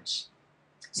in French.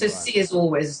 So right. Si is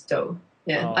always do.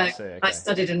 Yeah. I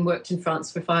studied and worked in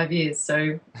France for 5 years,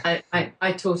 so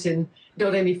I taught in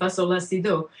do, re, mi, fa, sol, la, si,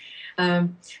 do. But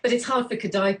it's hard for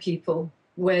Kadai people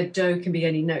where do can be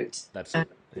any note. That's it.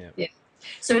 Yeah.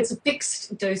 So it's a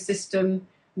fixed dose system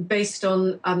based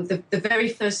on the very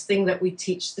first thing that we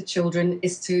teach the children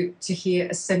is to hear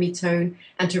a semitone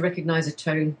and to recognize a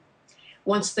tone.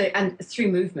 And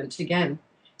through movement again.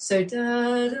 So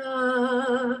da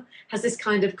da has this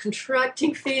kind of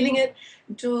contracting feeling.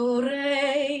 Do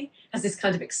re has this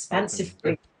kind of expansive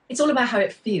feeling. It's all about how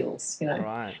it feels, you know.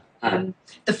 Right.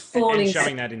 The falling. And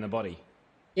showing that in the body.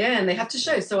 Yeah, and they have to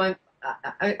show. So I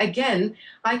can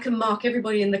mark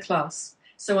everybody in the class.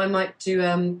 So I might do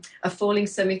a falling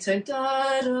semitone,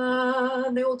 da da,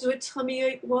 and they all do a tummy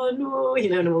ache one, oh, you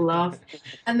know, and all laugh,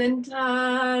 and then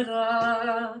da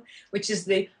da, which is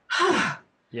the ha.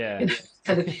 Yeah. You know,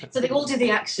 kind of, so they all do the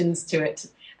actions to it,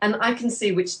 and I can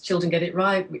see which children get it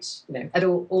right, which, you know, at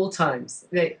all times.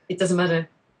 It doesn't matter.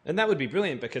 And that would be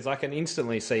brilliant because I can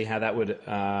instantly see how that would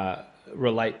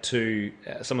relate to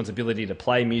someone's ability to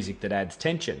play music that adds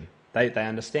tension. They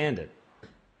understand it.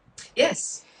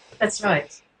 Yes, that's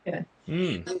right. Yeah,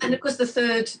 and of course the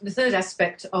third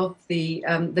aspect of the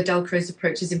Dalcroze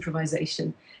approach is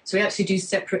improvisation. So we actually do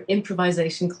separate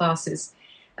improvisation classes.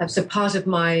 So part of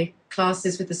my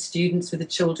classes with the students, with the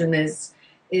children, is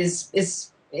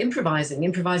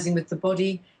improvising with the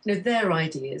body. You know, their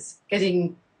ideas,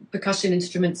 getting percussion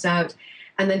instruments out,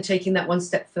 and then taking that one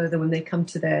step further when they come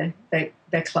to their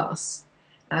class,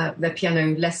 their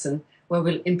piano lesson, where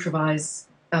we'll improvise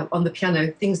on the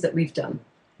piano things that we've done.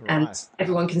 Right. And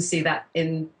everyone can see that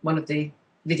in one of the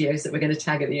videos that we're going to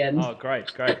tag at the end. Oh, great.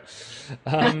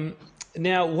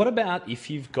 Now, what about if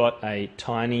you've got a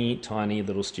tiny, tiny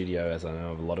little studio, as I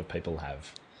know a lot of people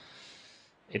have?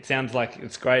 It sounds like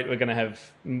it's great. We're going to have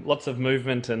lots of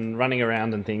movement and running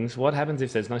around and things. What happens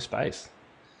if there's no space?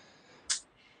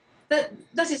 That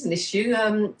is an issue.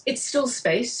 It's still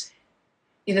space.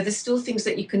 You know, there's still things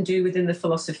that you can do within the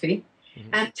philosophy. Mm-hmm.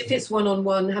 And if it's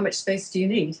one-on-one, how much space do you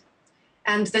need?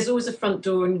 And there's always a front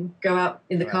door and go out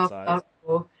in the car park.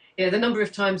 Or, you know, the number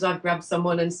of times I've grabbed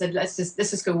someone and said, let's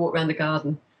just go walk around the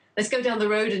garden. Let's go down the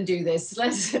road and do this.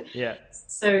 Yeah.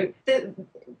 So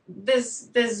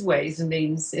there's ways and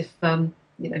means if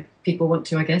people want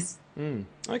to, I guess.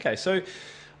 Okay, so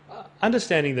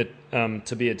understanding that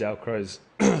to be a Dalcroze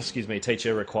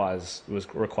teacher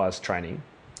requires training.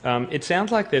 It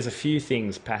sounds like there's a few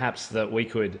things perhaps that we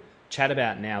could chat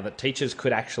about now that teachers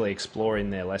could actually explore in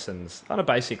their lessons on a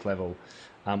basic level.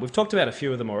 We've talked about a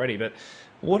few of them already, but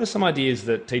what are some ideas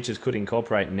that teachers could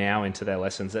incorporate now into their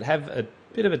lessons that have a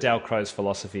bit of a Dalcroze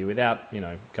philosophy without,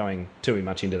 going too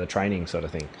much into the training sort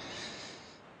of thing?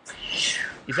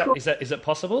 Is it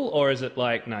possible, or is it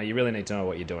like, no, you really need to know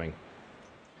what you're doing?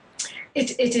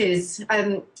 It is.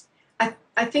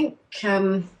 I think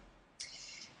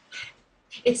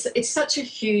it's such a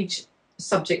huge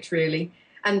subject, really.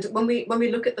 And when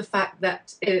we look at the fact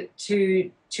that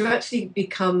to actually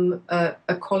become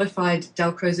a qualified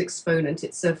Dalcroze exponent,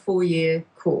 it's a 4-year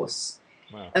course,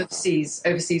 wow.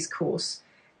 overseas course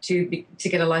to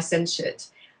get a licentiate,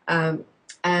 or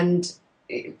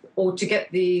to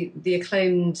get the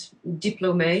acclaimed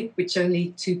diplômé, which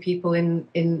only 2 people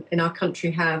in our country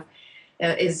have,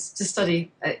 is to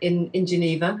study in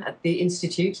Geneva at the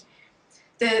institute.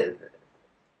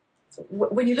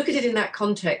 When you look at it in that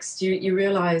context, you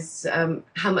realise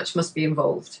how much must be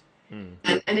involved. And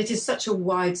it is such a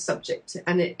wide subject,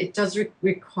 and it does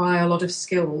require a lot of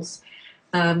skills.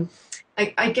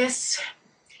 I guess,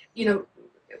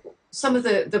 some of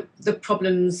the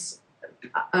problems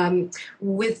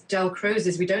with Dalcroze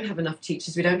is we don't have enough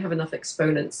teachers, we don't have enough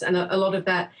exponents, and a lot of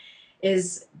that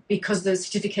is because the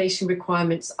certification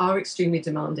requirements are extremely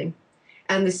demanding.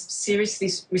 And this seriously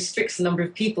restricts the number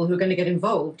of people who are going to get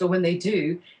involved, or when they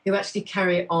do, who actually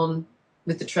carry on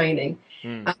with the training.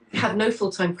 We have no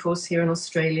full-time course here in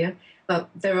Australia. But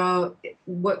there are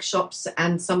workshops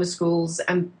and summer schools,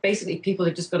 and basically people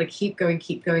have just got to keep going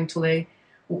till they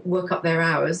work up their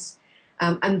hours.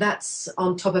 And that's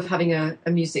on top of having a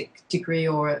music degree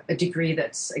or a degree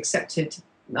that's accepted,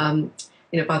 by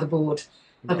the board,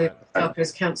 by the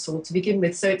Dalcroze Council to begin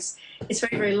with. So it's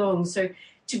very, very long. So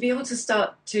to be able to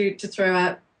start to throw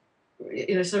out,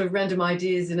 sort of random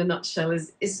ideas in a nutshell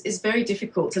is very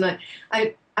difficult. And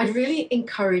I'd really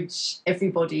encourage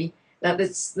everybody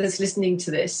that's listening to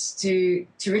this to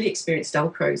really experience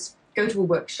Dalcroze. Go to a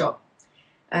workshop,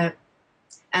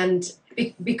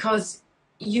 because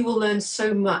you will learn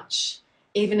so much,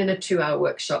 even in a 2-hour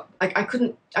workshop. I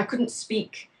couldn't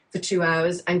speak for 2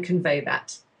 hours and convey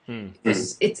that.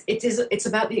 Because it's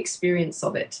about the experience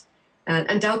of it.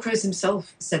 And Dalcroze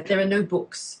himself said there are no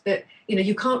books. That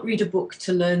you can't read a book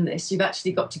to learn this. You've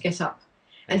actually got to get up.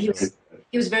 And he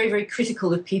was very, very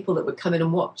critical of people that would come in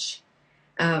and watch,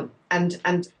 and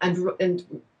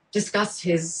discuss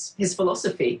his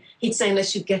philosophy. He'd say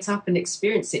unless you get up and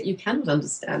experience it, you cannot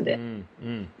understand it.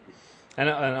 And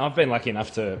I've been lucky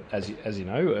enough to, as you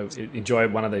know, enjoy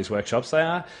one of these workshops. They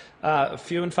are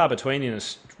few and far between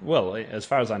as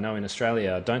far as I know in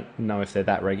Australia. I don't know if they're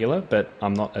that regular, but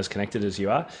I'm not as connected as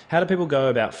you are. How do people go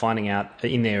about finding out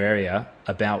in their area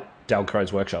about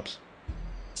Dalcroze workshops?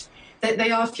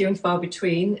 They are few and far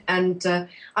between, and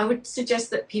I would suggest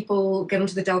that people get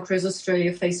onto the Dalcroze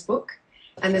Australia Facebook,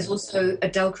 and there's also a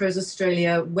Dalcroze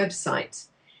Australia website.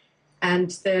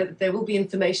 And there will be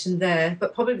information there,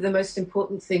 but probably the most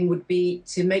important thing would be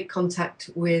to make contact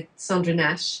with Sandra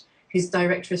Nash, who's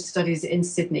Director of Studies in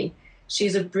Sydney.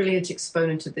 She's a brilliant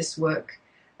exponent of this work,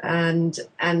 and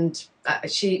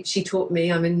she taught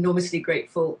me. I'm enormously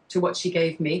grateful to what she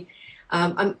gave me.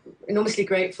 I'm enormously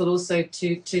grateful also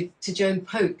to Joan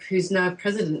Pope, who's now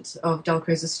President of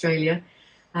Dalcroze Australia.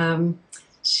 I've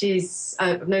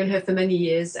known her for many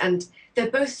years, and they're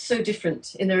both so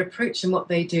different in their approach and what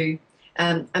they do.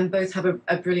 And both have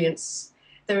a brilliance.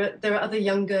 There are other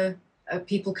younger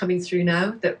people coming through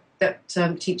now that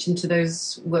teach into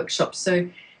those workshops. So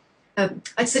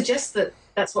I'd suggest that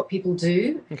that's what people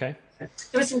do. Okay.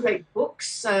 There are some great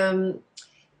books.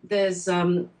 There's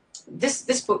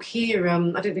this book here. I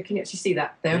don't know. Can you actually see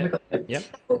that there? Yep.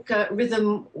 That book,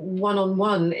 Rhythm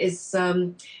 1-on-1, is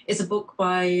a book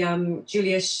by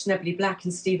Julia Schnebley-Black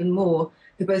and Stephen Moore,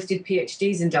 who both did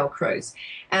PhDs in Dalcroze.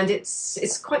 And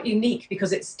it's quite unique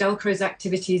because it's Dalcroze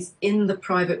activities in the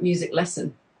private music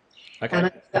lesson. Okay.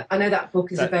 And I know that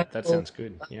book is available. That sounds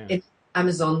good. Yeah. In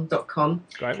Amazon.com.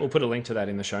 Great. We'll put a link to that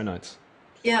in the show notes.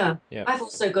 Yeah. I've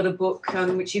also got a book,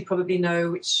 which you probably know,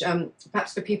 which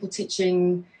perhaps for people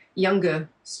teaching younger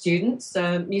students,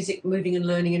 music, moving and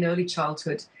learning in early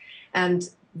childhood. And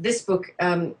this book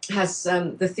has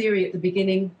the theory at the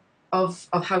beginning of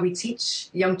how we teach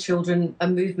young children a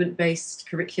movement-based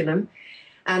curriculum.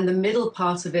 And the middle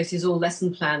part of it is all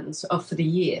lesson plans for the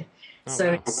year.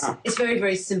 It's very,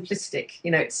 very simplistic.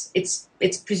 It's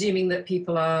presuming that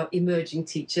people are emerging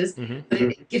teachers, but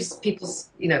it gives people,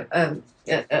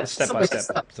 step-by-step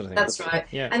sort of thing. That's right.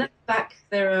 Yeah. And at the back,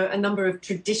 there are a number of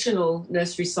traditional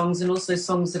nursery songs and also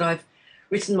songs that I've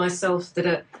written myself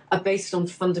that are based on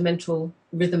fundamental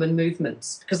rhythm and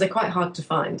movements, because they're quite hard to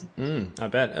find. I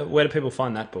bet. Where do people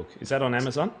find that book? Is that on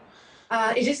Amazon?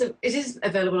 It is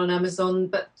available on Amazon,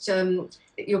 but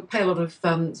you'll pay a lot of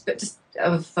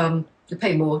you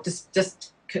pay more.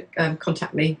 Just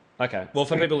contact me. Okay. Well,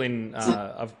 for people in,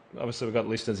 obviously we've got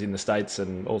listeners in the States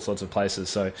and all sorts of places.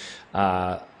 So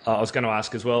I was going to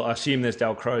ask as well, I assume there's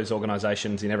Dalcroze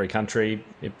organisations in every country.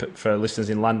 For listeners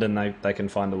in London, they can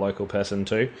find a local person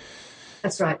too.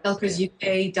 That's right. Dalcroze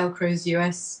UK, Dalcroze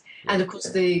US, and of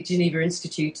course the Geneva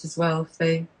Institute as well. If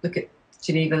they look at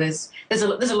Geneva, there's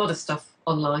a lot of stuff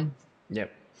online.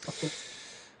 Yep.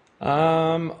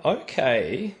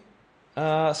 Okay.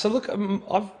 So look,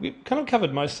 I've kind of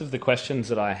covered most of the questions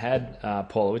that I had,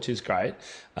 Paula, which is great.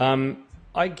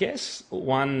 I guess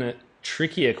one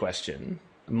trickier question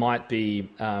might be,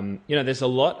 there's a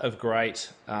lot of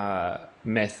great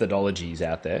methodologies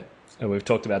out there. And we've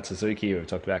talked about Suzuki, we've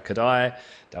talked about Kodály,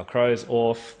 Dalcroze,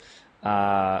 Orff,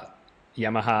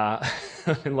 Yamaha,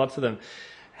 and lots of them.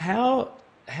 How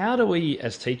do we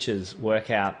as teachers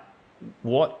work out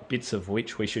what bits of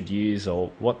which we should use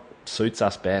or what suits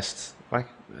us best?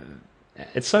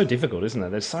 It's so difficult, isn't it?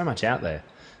 There's so much out there.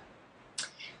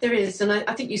 There is, and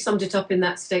I think you summed it up in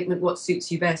that statement, what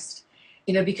suits you best.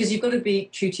 Because you've got to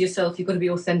be true to yourself, you've got to be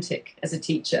authentic as a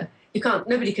teacher.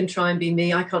 Nobody can try and be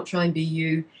me, I can't try and be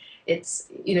you. It's,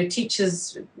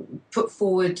 teachers put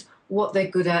forward what they're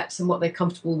good at and what they're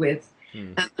comfortable with.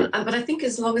 But I think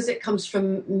as long as it comes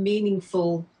from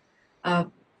meaningful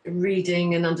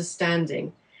reading and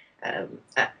understanding.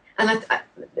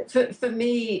 For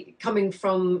me, coming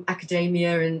from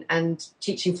academia and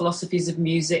teaching philosophies of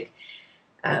music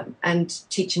and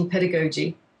teaching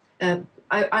pedagogy,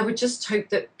 I would just hope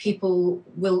that people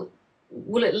will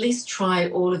at least try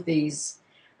all of these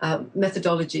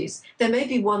methodologies. There may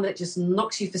be one that just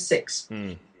knocks you for six.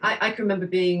 I can remember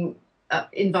being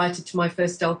invited to my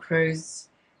first Dalcroze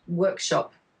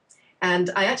workshop, and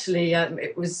I actually,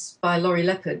 it was by Laurie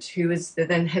Leopard, who was the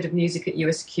then head of music at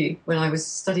USQ when I was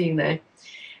studying there.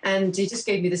 And he just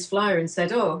gave me this flyer and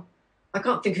said, "Oh, I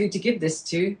can't think who to give this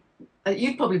to.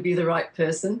 You'd probably be the right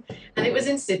person." And it was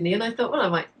in Sydney, and I thought, well, I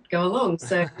might go along.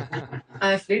 So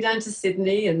I flew down to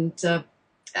Sydney, and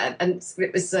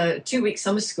it was a 2-week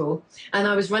summer school, and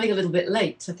I was running a little bit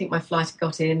late. I think my flight had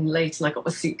got in late, and I got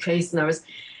my suitcase, and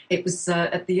it was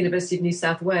at the University of New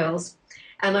South Wales.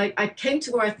 And I came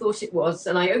to where I thought it was,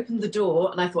 and I opened the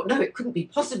door, and I thought, no, it couldn't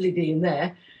possibly be in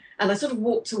there. And I sort of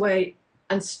walked away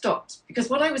and stopped, because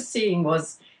what I was seeing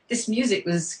was this music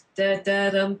was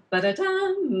da-da-dum,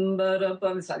 ba-da-dum,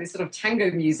 ba-da-bum. It's like this sort of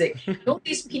tango music. And all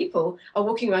these people are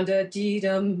walking around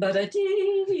da-dee-dum,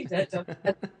 ba-da-dee-da-dum,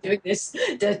 doing this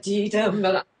da-dee-dum.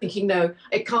 And I'm thinking, no,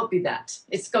 it can't be that.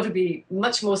 It's got to be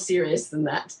much more serious than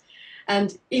that.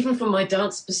 And even from my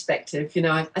dance perspective, you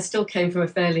know, I still came from a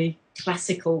fairly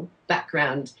classical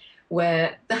background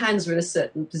where the hands were in a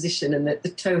certain position and the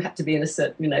toe had to be in a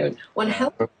certain, you know, and one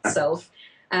held itself.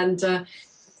 And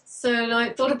so I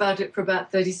thought about it for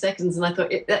about 30 seconds, and I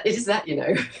thought, it is that, you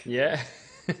know. Yeah.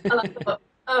 And I thought,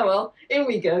 oh, well, in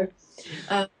we go.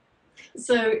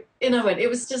 So in I went. It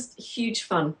was just huge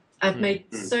fun. I've made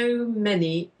so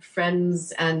many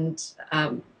friends and,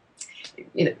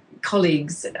 you know,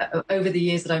 colleagues over the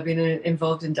years that I've been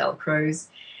involved in Dalcroze,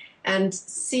 and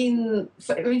seen,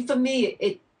 for me,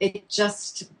 it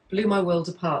just blew my world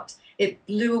apart. It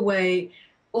blew away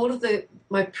all of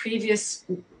my previous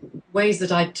ways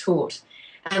that I'd taught.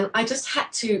 And I just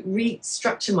had to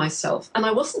restructure myself. And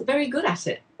I wasn't very good at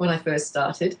it when I first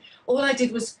started. All I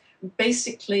did was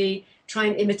basically try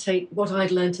and imitate what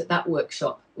I'd learnt at that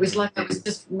workshop. It was like I was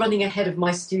just running ahead of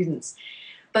my students.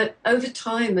 But over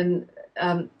time, and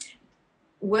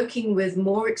working with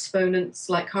more exponents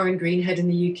like Karen Greenhead in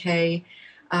the UK,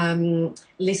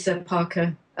 Lisa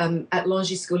Parker at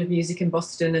Lange School of Music in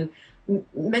Boston, and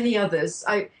many others,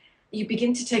 you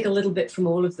begin to take a little bit from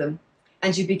all of them,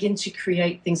 and you begin to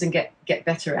create things and get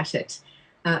better at it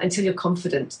until you're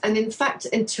confident. And in fact,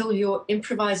 until you're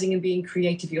improvising and being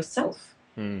creative yourself.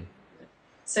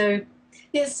 So,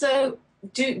 yeah, so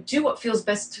do what feels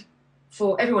best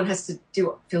for everyone. Has to do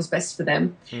what feels best for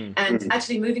them. And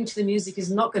actually moving to the music is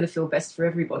not going to feel best for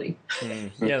everybody.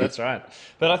 Yeah, that's right.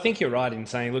 But I think you're right in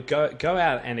saying, look, go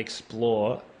out and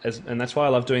explore. And that's why I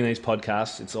love doing these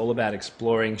podcasts. It's all about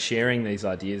exploring, sharing these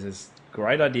ideas. There's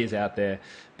great ideas out there,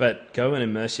 but go and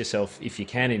immerse yourself if you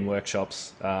can in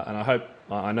workshops. And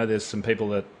I know there's some people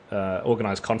that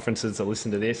organise conferences that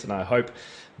listen to this, and I hope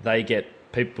they get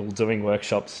people doing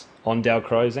workshops on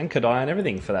Dalcroze and Kadai and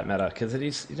everything for that matter, because it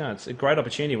is, you know, it's a great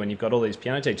opportunity when you've got all these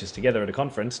piano teachers together at a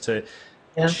conference to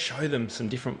show them some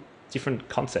different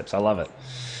concepts. I love it.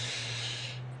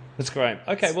 That's great.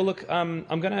 Okay, well, look, I'm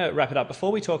going to wrap it up.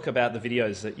 Before we talk about the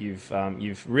videos that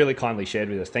you've really kindly shared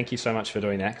with us, thank you so much for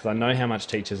doing that, because I know how much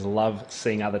teachers love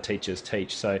seeing other teachers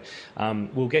teach. So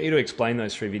we'll get you to explain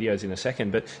those 3 videos in a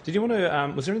second. But did you want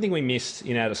to? Was there anything we missed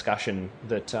in our discussion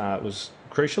that was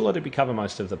crucial, or did we cover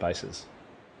most of the bases?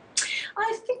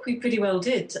 I think we pretty well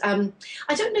did.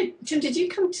 I don't know, Jim, did you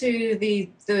come to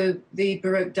the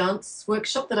Baroque dance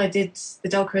workshop that I did, the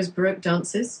Dalcroze Baroque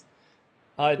dances?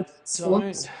 I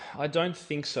don't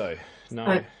think so.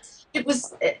 No. It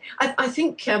was. I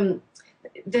think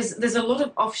there's a lot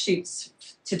of offshoots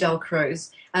to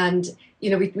Dalcroze, and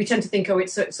you know we tend to think, oh,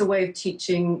 it's a way of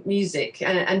teaching music,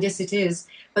 and yes, it is.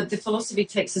 But the philosophy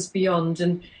takes us beyond.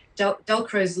 And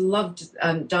Dalcroze loved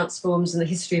dance forms and the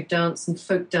history of dance and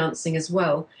folk dancing as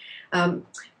well.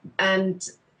 And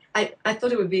I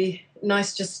thought it would be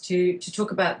nice just to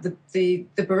talk about the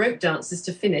Baroque dances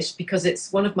to finish, because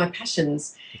it's one of my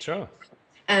passions. Sure.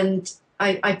 And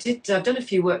I've done a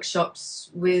few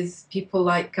workshops with people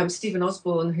like Stephen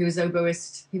Osborne, who was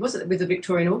oboist. He was with the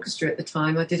Victorian Orchestra at the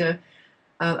time. I did a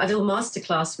little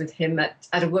masterclass with him at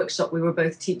a workshop we were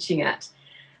both teaching at.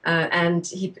 And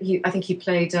I think he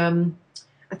played,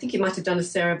 I think he might have done a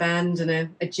saraband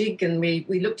and a jig, and we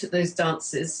looked at those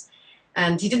dances,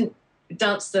 and he didn't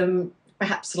dance them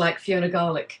perhaps like Fiona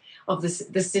Garlick of the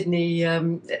Sydney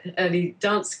early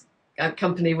dance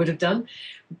company would have done,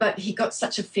 but he got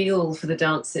such a feel for the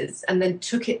dances and then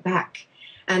took it back.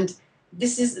 And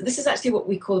this is actually what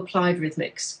we call applied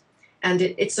rhythmics, and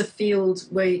it's a field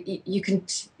where you can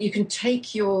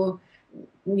take your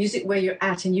music where you're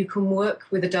at, and you can work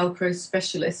with a Dalcroze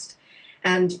specialist,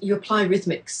 and you apply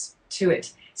rhythmics to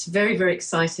it. It's very, very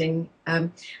exciting.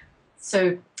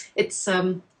 So it's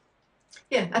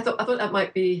I thought that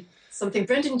might be something.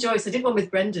 Brendan Joyce, I did one with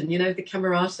Brendan, the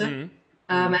Camerata,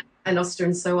 and Oster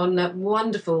and so on. A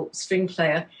wonderful string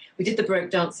player. We did the Baroque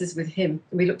dances with him,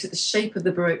 and we looked at the shape of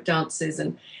the Baroque dances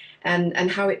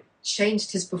and how it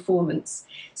changed his performance.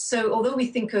 So although we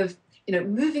think of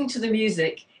moving to the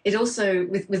music, it also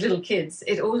with little kids,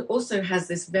 it also has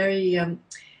this very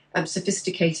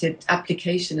sophisticated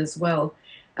application as well.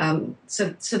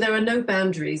 So there are no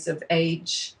boundaries of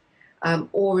age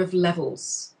or of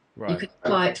levels. Right. You can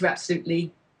apply it to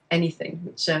absolutely anything,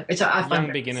 which I find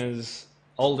young beginners,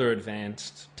 older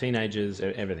advanced, teenagers,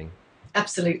 everything.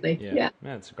 Absolutely, yeah.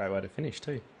 It's a great way to finish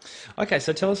too. Okay,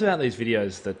 so tell us about these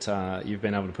videos that you've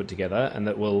been able to put together, and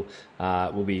that we'll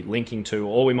be linking to,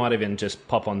 or we might even just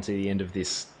pop on to the end of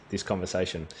this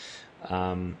conversation.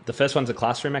 The first one's a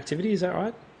classroom activity, is that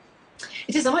right?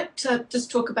 It is. I might just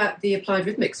talk about the applied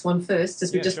rhythmics one first,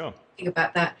 as we're just thinking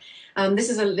about that. This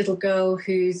is a little girl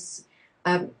who's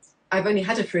I've only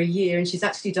had her for a year, and she's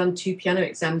actually done 2 piano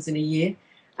exams in a year.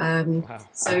 Wow.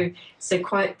 So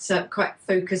quite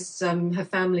focused. Her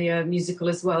family are musical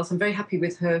as well, so I'm very happy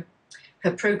with her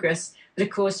progress. But of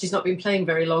course, she's not been playing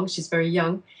very long. She's very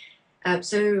young.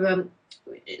 This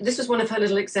was one of her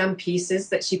little exam pieces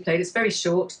that she played. It's very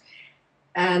short,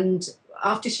 and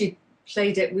after she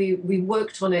played it, we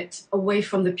worked on it away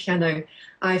from the piano.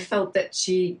 I felt that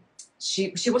she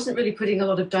wasn't really putting a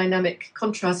lot of dynamic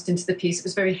contrast into the piece. It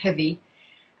was very heavy.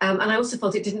 And I also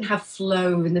felt it didn't have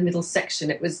flow in the middle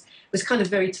section. It was kind of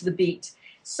very to the beat.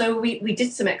 So we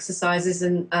did some exercises,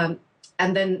 and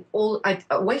then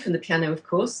away from the piano, of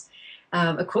course,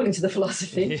 according to the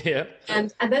philosophy. Yeah.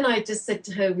 And then I just said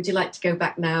to her, "Would you like to go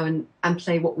back now and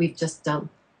play what we've just done?"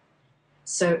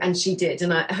 And she did,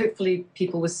 and hopefully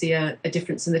people will see a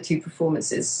difference in the 2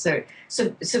 performances. So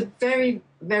very,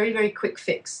 very, very quick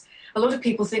fix. A lot of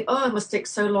people think, oh, it must take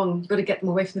so long. You've got to get them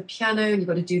away from the piano, and you've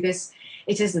got to do this.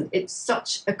 It isn't. It's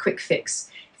such a quick fix.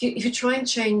 If you try and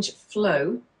change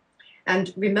flow,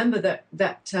 and remember that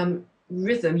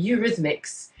rhythm,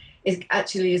 Eurythmics,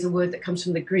 is a word that comes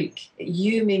from the Greek.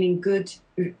 Eu meaning good,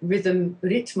 rhythm,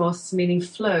 rhythmos meaning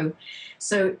flow.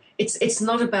 So it's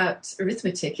not about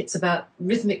arithmetic. It's about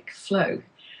rhythmic flow.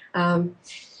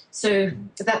 So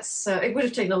that's it would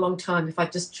have taken a long time if I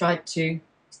just tried to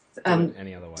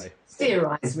any other way.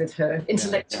 Theorize with her,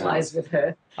 intellectualize with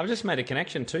her. I've just made a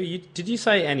connection too. Did you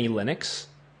say Annie Lennox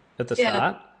at the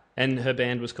start? And her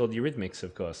band was called Eurythmics,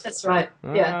 of course. That's right.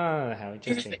 Yeah. How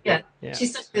interesting. Yeah. She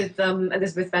studied with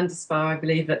Elizabeth van der Spa, I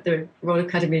believe, at the Royal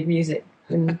Academy of Music.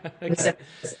 In the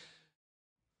 70s.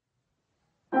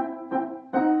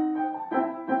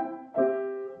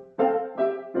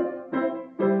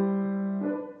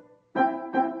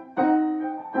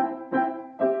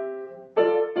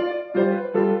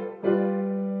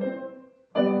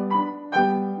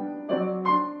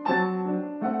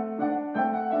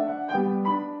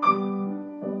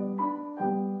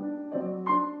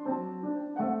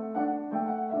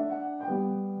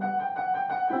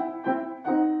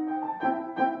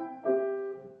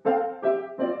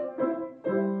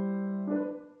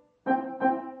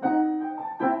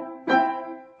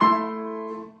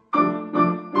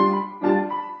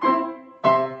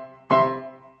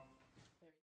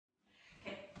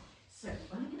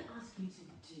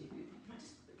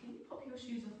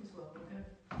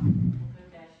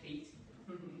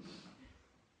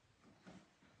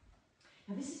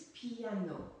 Now this is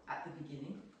piano at the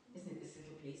beginning, isn't it, this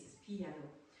little piece? It's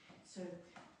piano. So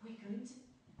we're going to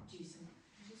do some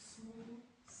little small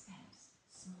steps.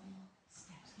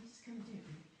 I'm just going to do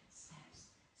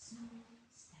steps, small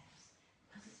steps,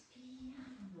 because it's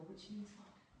piano, which means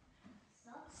what?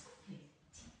 Softly.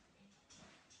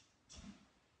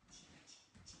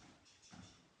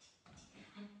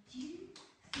 And do you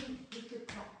think we could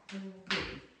pop them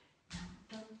with?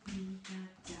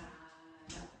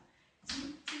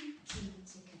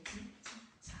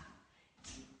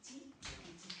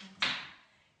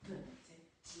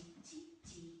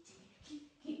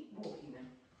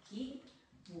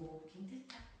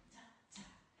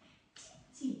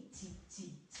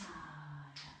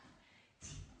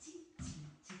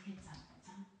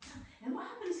 And what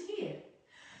happens here?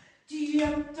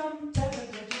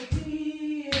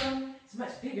 It's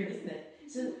much bigger, isn't it?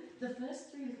 So the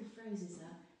first 3 little phrases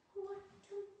are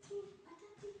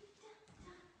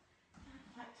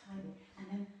quite tiny, and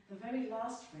then the very last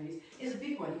last phrase is a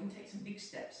big one. You can take some big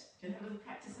steps. Can you have a little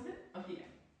practice of it? Off you go.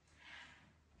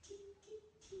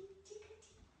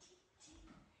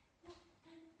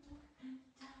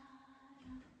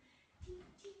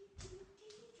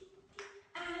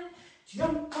 And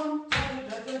jump on,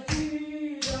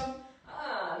 da-da-da-dee-dum.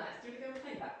 Ah, nice. Do you want to go and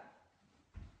play that?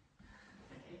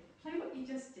 Okay, play what you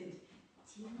just did.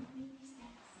 Teeny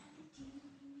steps and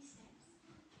teeny steps.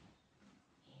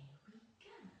 Here we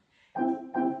go.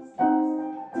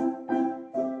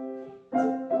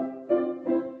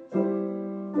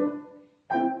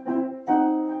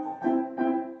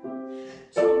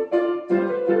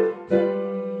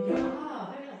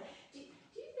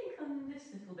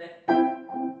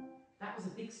 That was a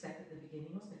big step at the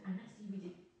beginning, wasn't it? And that's we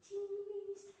did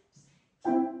teeny steps,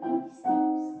 teeny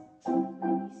steps, teeny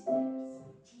steps,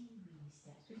 teeny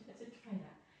steps. Let's try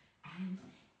that. And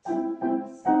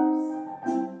teeny steps,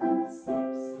 teeny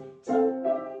steps, teeny steps.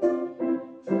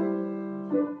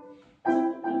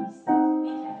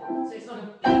 Be careful. So it's not a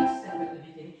big step at the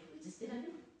beginning. We just did a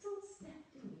little step,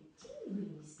 didn't we?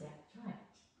 Teeny step. Try it.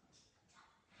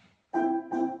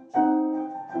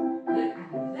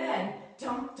 And then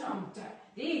dum dum dum.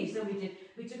 These, then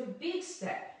we took a big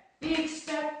step, da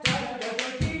da da da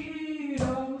dee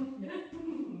dum.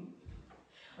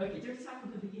 Okay, do it start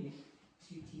from the beginning.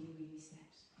 2 teeny weeny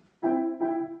steps. Teeny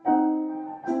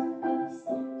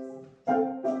steps.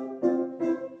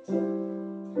 Teeny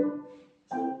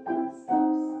steps.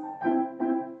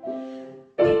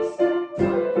 Big step, da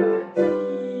da da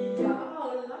dee dum.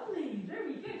 Oh, lovely,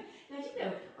 very good. Now you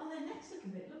know, on the next look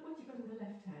of it, look what you've got in the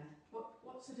left hand.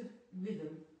 What sort of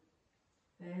rhythm?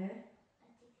 There.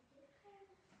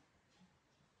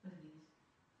 What are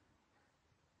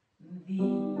these?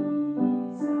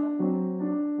 These are.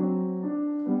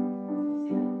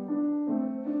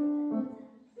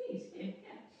 These,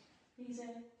 yeah. These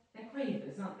are, they're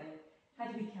quavers, aren't they? How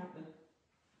do we count them?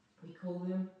 We call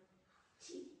them T.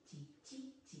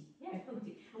 Yeah, T.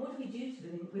 And what do we do to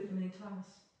them with them in class?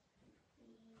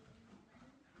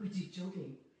 We do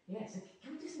jogging. Yeah, so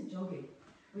come do some jogging.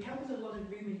 We have a lot of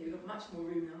room in here, we've got much more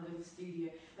room now in the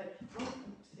studio. But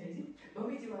when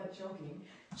we do our jogging,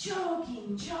 I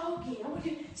want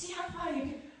you to see how far you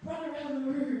can run around the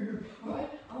room.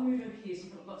 Alright, I'll move over here so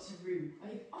you've got lots of room.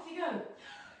 Off you go.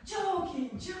 Jogging.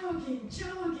 Come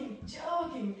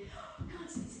on,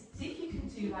 see if you can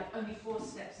do like only 4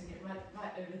 steps and get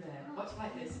right over there. Watch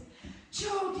like this.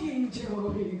 Jogging. Oh,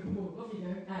 off you go.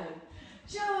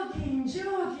 And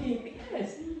jogging.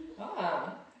 Yes.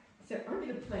 Ah. So I'm going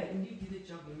to play and you do the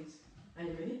joggings. Are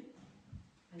you ready?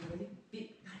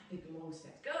 Big long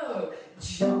steps. Go!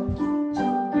 Jogging.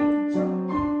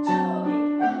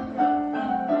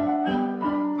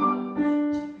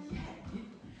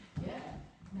 Yeah.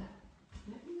 Now,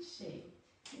 let me see.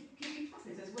 Can you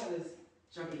practice as well as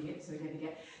jogging it? So we're going to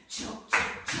get jog.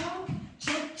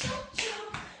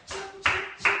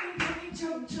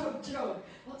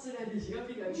 Lots of energy. Up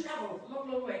you go. Travel.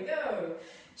 Long way. Go.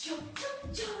 Jog.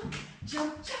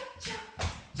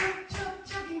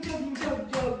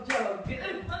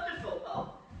 Good, wonderful.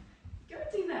 Oh, go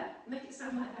and do that. Make it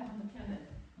sound like that on the piano.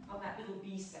 On that little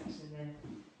B section there.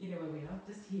 You know where we are,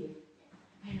 just here.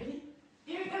 Are you ready?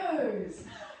 Here it goes.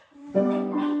 Run.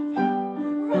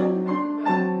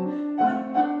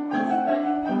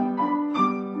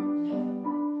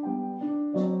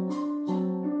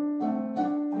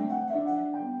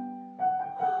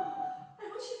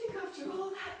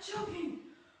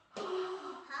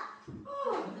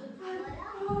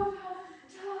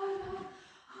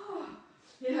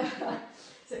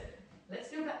 So let's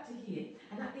go back to here,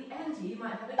 and at the end here you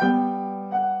might have a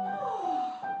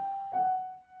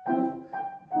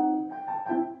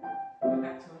go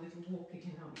back to our little walk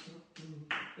again, aren't we?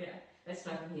 Yeah, let's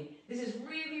start from here. This has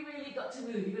really got to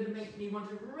move. You're going to make me want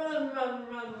to run around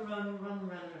the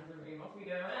room. Off we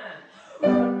go,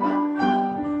 and run.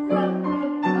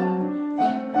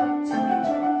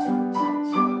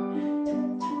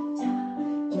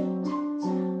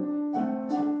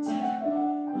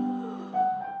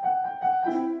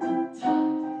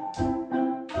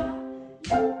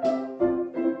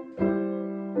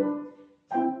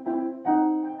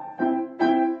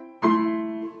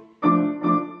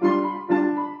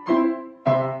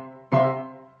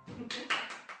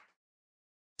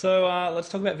 So let's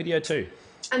talk about video 2.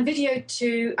 And video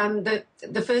 2,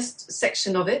 the first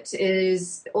section of it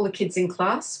is all the kids in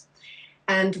class,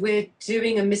 and we're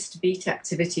doing a missed beat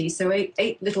activity. So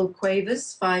eight little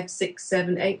quavers, 5, 6,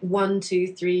 7, 8, 1,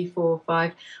 2, 3, 4,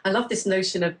 5. I love this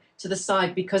notion of to the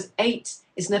side because 8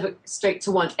 is never straight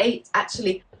to 1. 8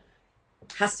 actually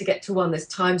has to get to 1. There's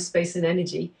time, space, and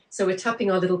energy. So we're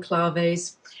tapping our little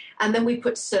claves, and then we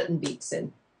put certain beats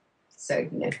in. So,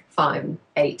 5 and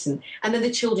 8. And then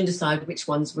the children decide which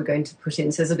ones we're going to put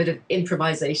in. So there's a bit of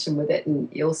improvisation with it, and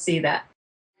you'll see that.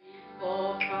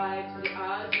 4, 5 to the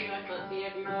arch. I can't see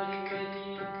everybody ready.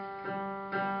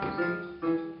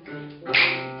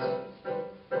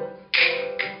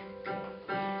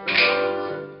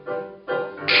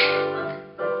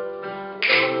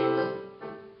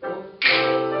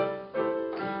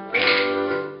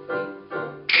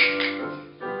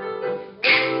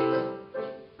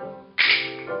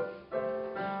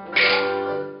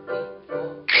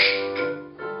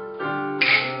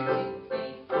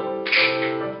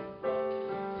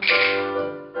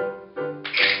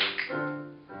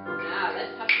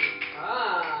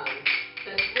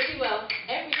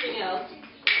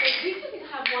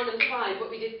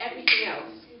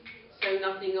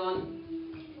 Nothing on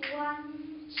 1,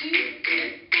 2,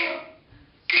 3, 4,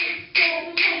 6,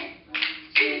 7, 8.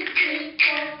 2, 3,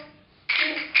 4,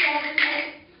 6, 7,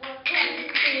 8. 1, 2,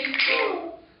 3,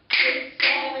 4, 6,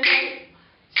 7, 8.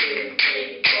 2,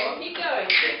 3, 4. Keep going.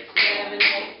 6, 7,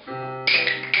 8.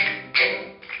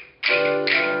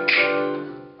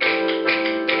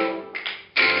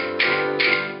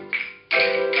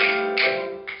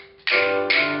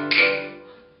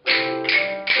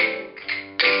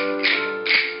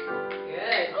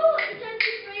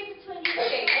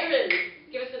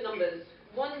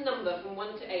 Number from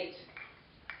 1 to 8.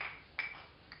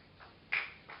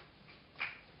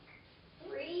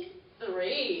 3.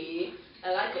 3.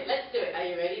 I like it. Let's do it. Are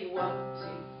you ready? 1,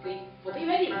 2, 3, 4. Be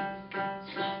ready.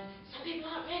 Some people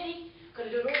aren't ready. Got to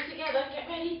do it all together. Get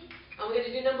ready. And we're going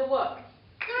to do number what?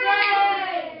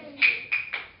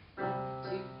 3.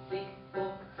 2, 3,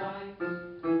 4, 5.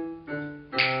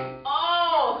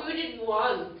 Oh, who did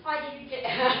 1? I didn't get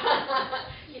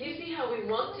Can you see how we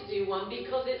want to do 1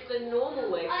 because it's the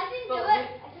normal way? I didn't but do it.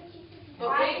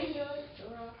 I think you did.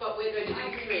 But we're going to do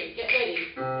 3. Get ready.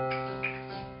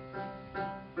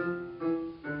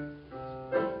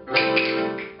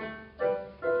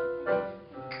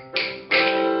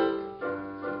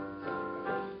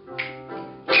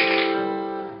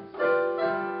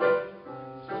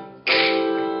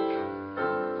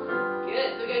 Good.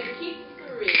 So we're going to keep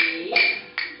 3.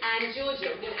 And Georgia,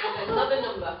 we're going to add another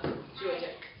number.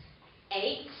 Georgia.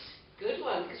 8. Good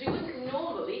one, because we wouldn't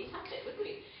normally tap it, would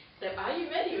we? So are you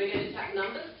ready? We're going to tap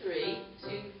number 3, 2,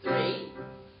 3,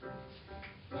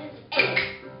 8,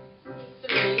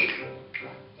 3,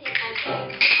 and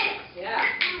 8. Yeah.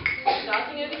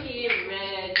 Starting over here,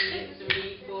 ready,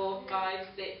 3, 4, 5,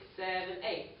 6, 7,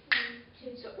 8.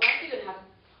 So what are you going to have?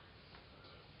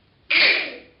 3,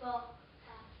 4, 5,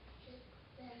 6,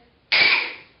 7,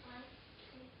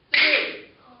 3.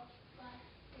 4, 5,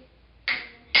 6, 7,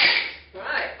 8.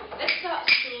 Right. Let's start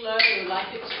slow,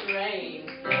 like a train.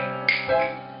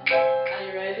 Are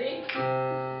you ready? Go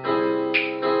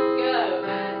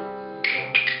and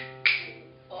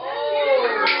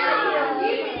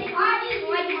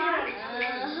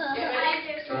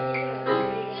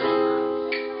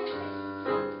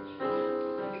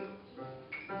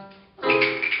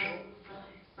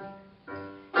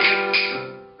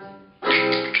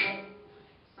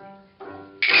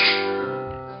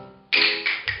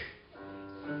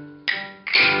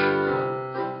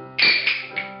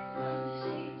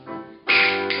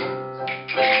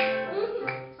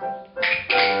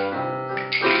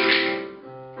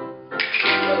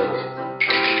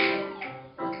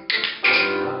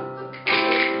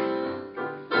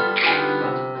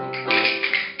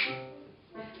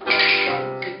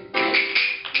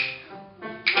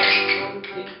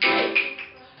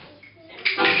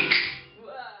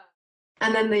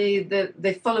And then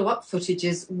the follow-up footage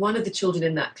is one of the children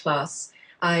in that class.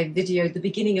 I videoed the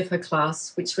beginning of her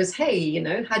class, which was, hey,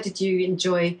 how did you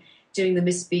enjoy doing the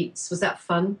Miss Beats? Was that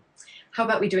fun? How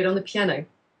about we do it on the piano?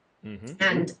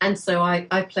 Mm-hmm. And so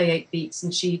I play 8 beats,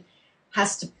 and she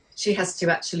has to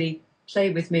actually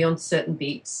play with me on certain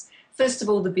beats. First of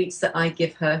all, the beats that I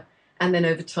give her, and then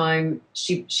over time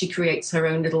she creates her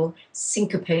own little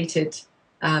syncopated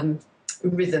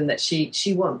rhythm that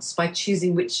she wants by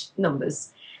choosing which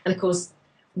numbers. And of course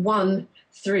 1,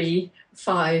 3,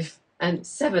 5 and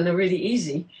 7 are really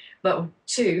easy, but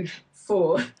 2,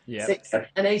 4, 6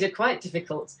 and 8 are quite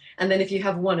difficult. And then if you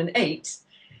have 1 and 8,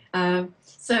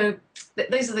 so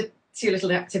those are the 2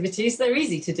 little activities. They're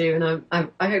easy to do, and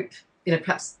I hope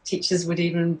perhaps teachers would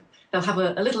they'll have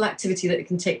a little activity that they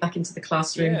can take back into the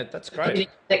classroom. Yeah, that's great.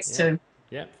 Next term.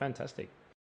 Yeah, fantastic.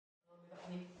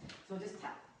 So just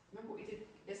tap. Remember what we did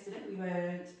yesterday? We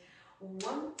went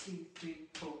 1, 2, 3,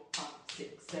 4, 5,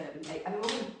 6, 7, 8. And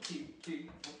 1, 2, 3,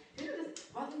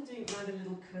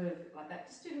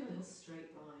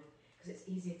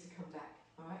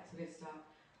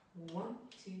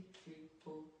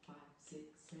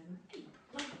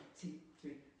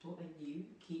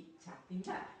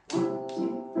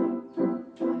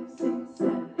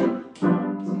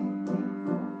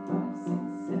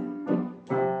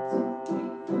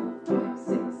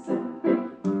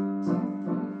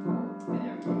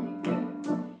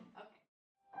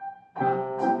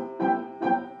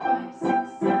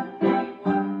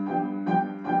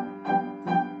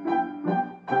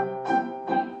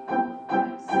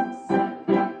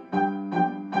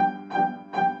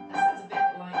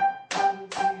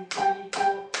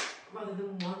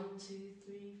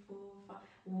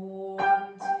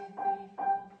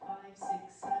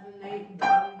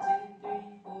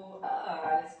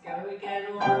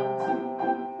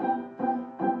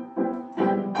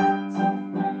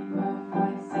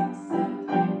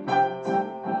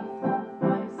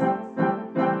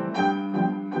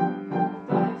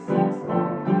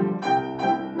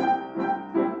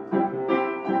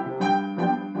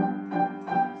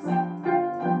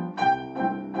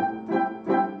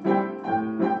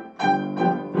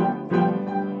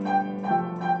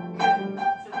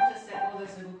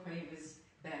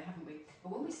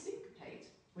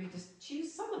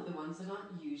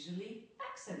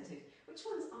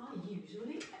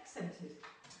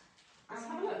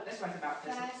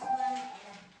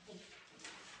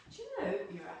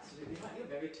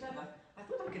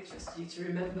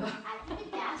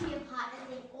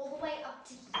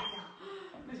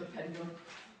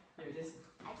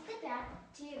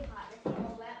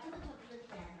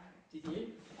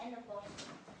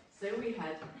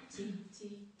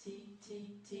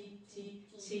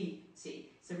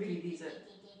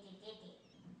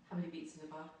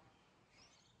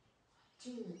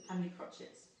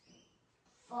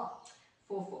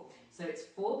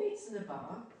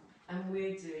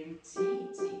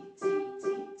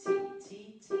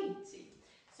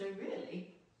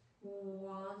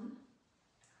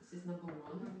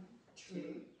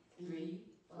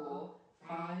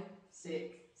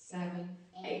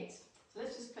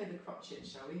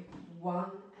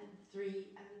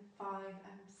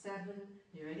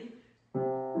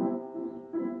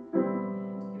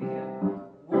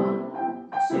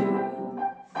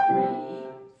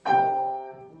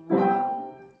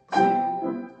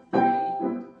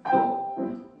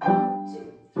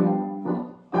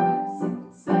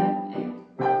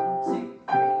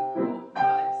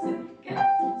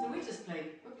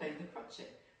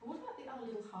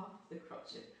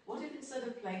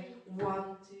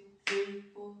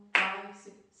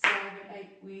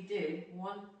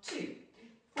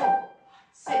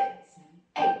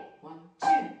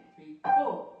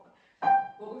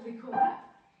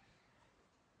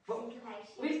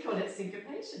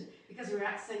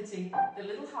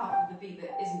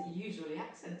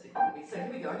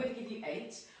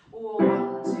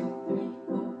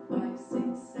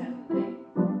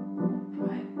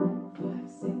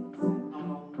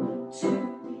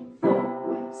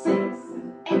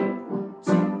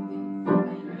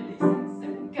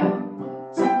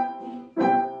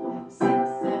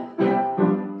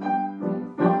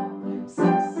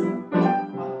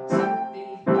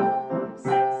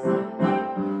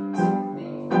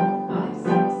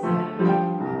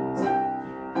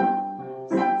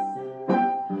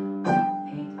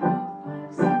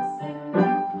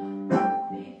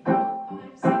 3, 4, 5,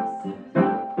 6, 7, 8.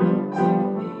 1,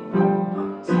 2, 3, 4.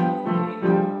 1, 2, 3, 4.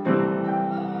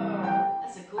 Oh,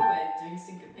 that's a cool way of doing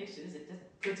syncopation, is it? Just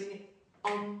putting it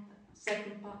on the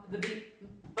second part of the beat.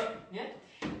 Yeah?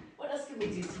 What else can we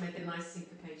do to make a nice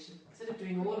syncopation? Instead of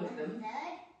doing all of them,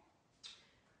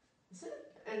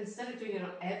 instead of doing it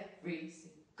on every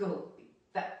single beat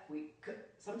that we could,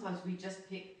 sometimes we just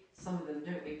pick some of them,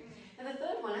 don't we? And the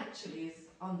third one actually is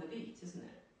on the beat, isn't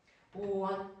it?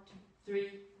 1, 2, 3,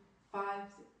 5,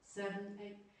 6, 7,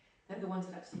 8. They're the ones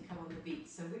that actually come on the beat.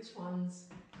 So which ones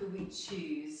could we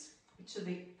choose? Which are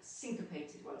the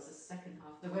syncopated ones, the second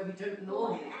half, the way we don't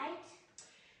normally. 8.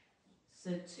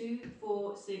 So 2,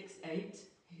 4, 6, 8.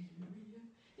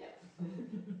 Yeah.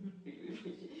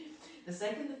 The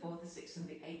second, the fourth, the sixth, and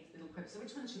the eighth little quote. So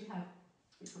which one should we have?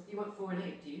 Which one? You want 4 and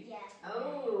 8, do you? Yeah.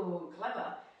 Oh,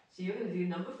 clever. So you're going to do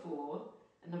number 4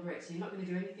 and number 8. So you're not going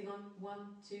to do anything on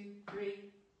 1, 2,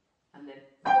 3, and then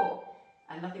 4.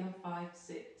 And nothing on 5,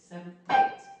 6, 7, 8.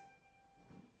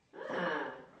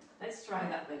 Ah, let's try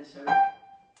that then, shall we?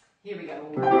 Here we go.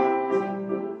 1, 2,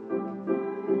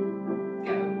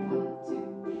 go. 1, 2,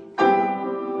 3, 4,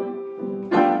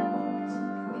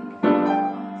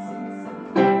 5, 6,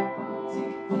 7, 8. 1, 2,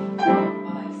 3, 4,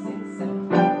 5, 6,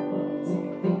 7, 8. 1, 2,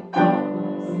 3, 4.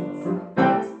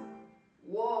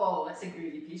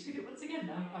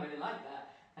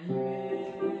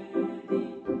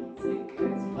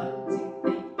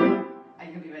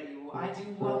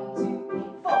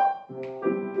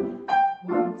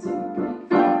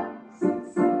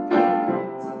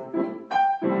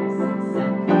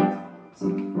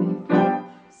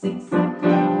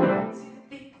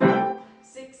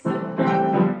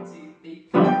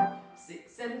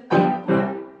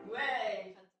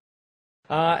 Way.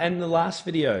 And the last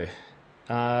video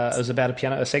was about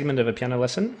a segment of a piano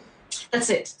lesson. That's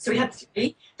it. So we had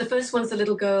 3. The first one's the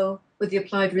little girl with the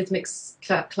applied rhythmics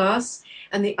class,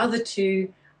 and the other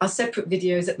 2 are separate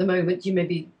videos at the moment.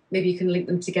 Maybe you can link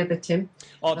them together, Tim.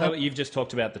 Oh, you've just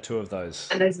talked about the 2 of those.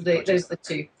 And those are the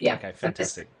 2. Yeah. Okay,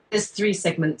 fantastic. There's 3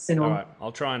 segments in all. All right,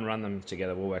 I'll try and run them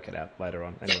together. We'll work it out later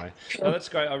on. Anyway, no, that's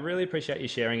great. I really appreciate you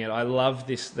sharing it. I love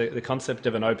this. The concept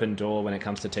of an open door when it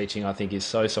comes to teaching, I think, is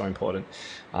so important,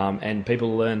 and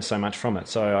people learn so much from it.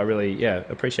 So I really,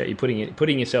 appreciate you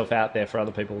putting yourself out there for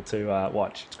other people to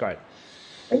watch. It's great.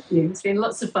 Thank you. It's been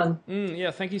lots of fun.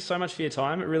 Thank you so much for your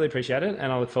time. I really appreciate it,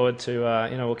 and I look forward to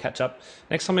we'll catch up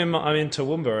next time I'm in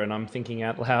Toowoomba, and I'm thinking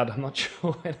out loud. I'm not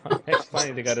sure when I'm next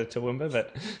planning to go to Toowoomba,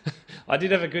 but I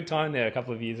did have a good time there a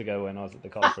couple of years ago when I was at the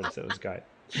conference. It was great.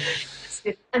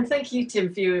 And thank you,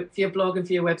 Tim, for your blog and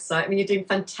for your website. I mean, you're doing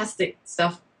fantastic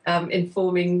stuff,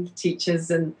 informing teachers,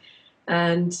 and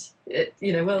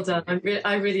well done.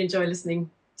 I really enjoy listening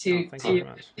to your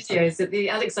videos. The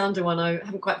Alexander one, I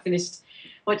haven't quite finished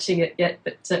watching it yet,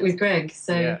 but with Greg.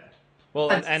 So yeah. Well,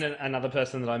 and another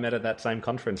person that I met at that same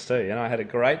conference too. I had a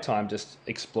great time just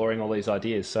exploring all these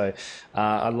ideas. So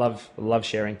I love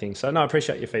sharing things. So no, I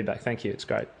appreciate your feedback. Thank you. It's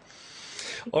great.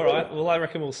 All right. Well, I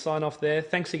reckon we'll sign off there.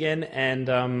 Thanks again, and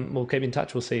we'll keep in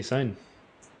touch. We'll see you soon.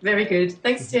 Very good.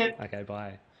 Thanks, Tim. Okay.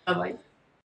 Bye. Bye-bye.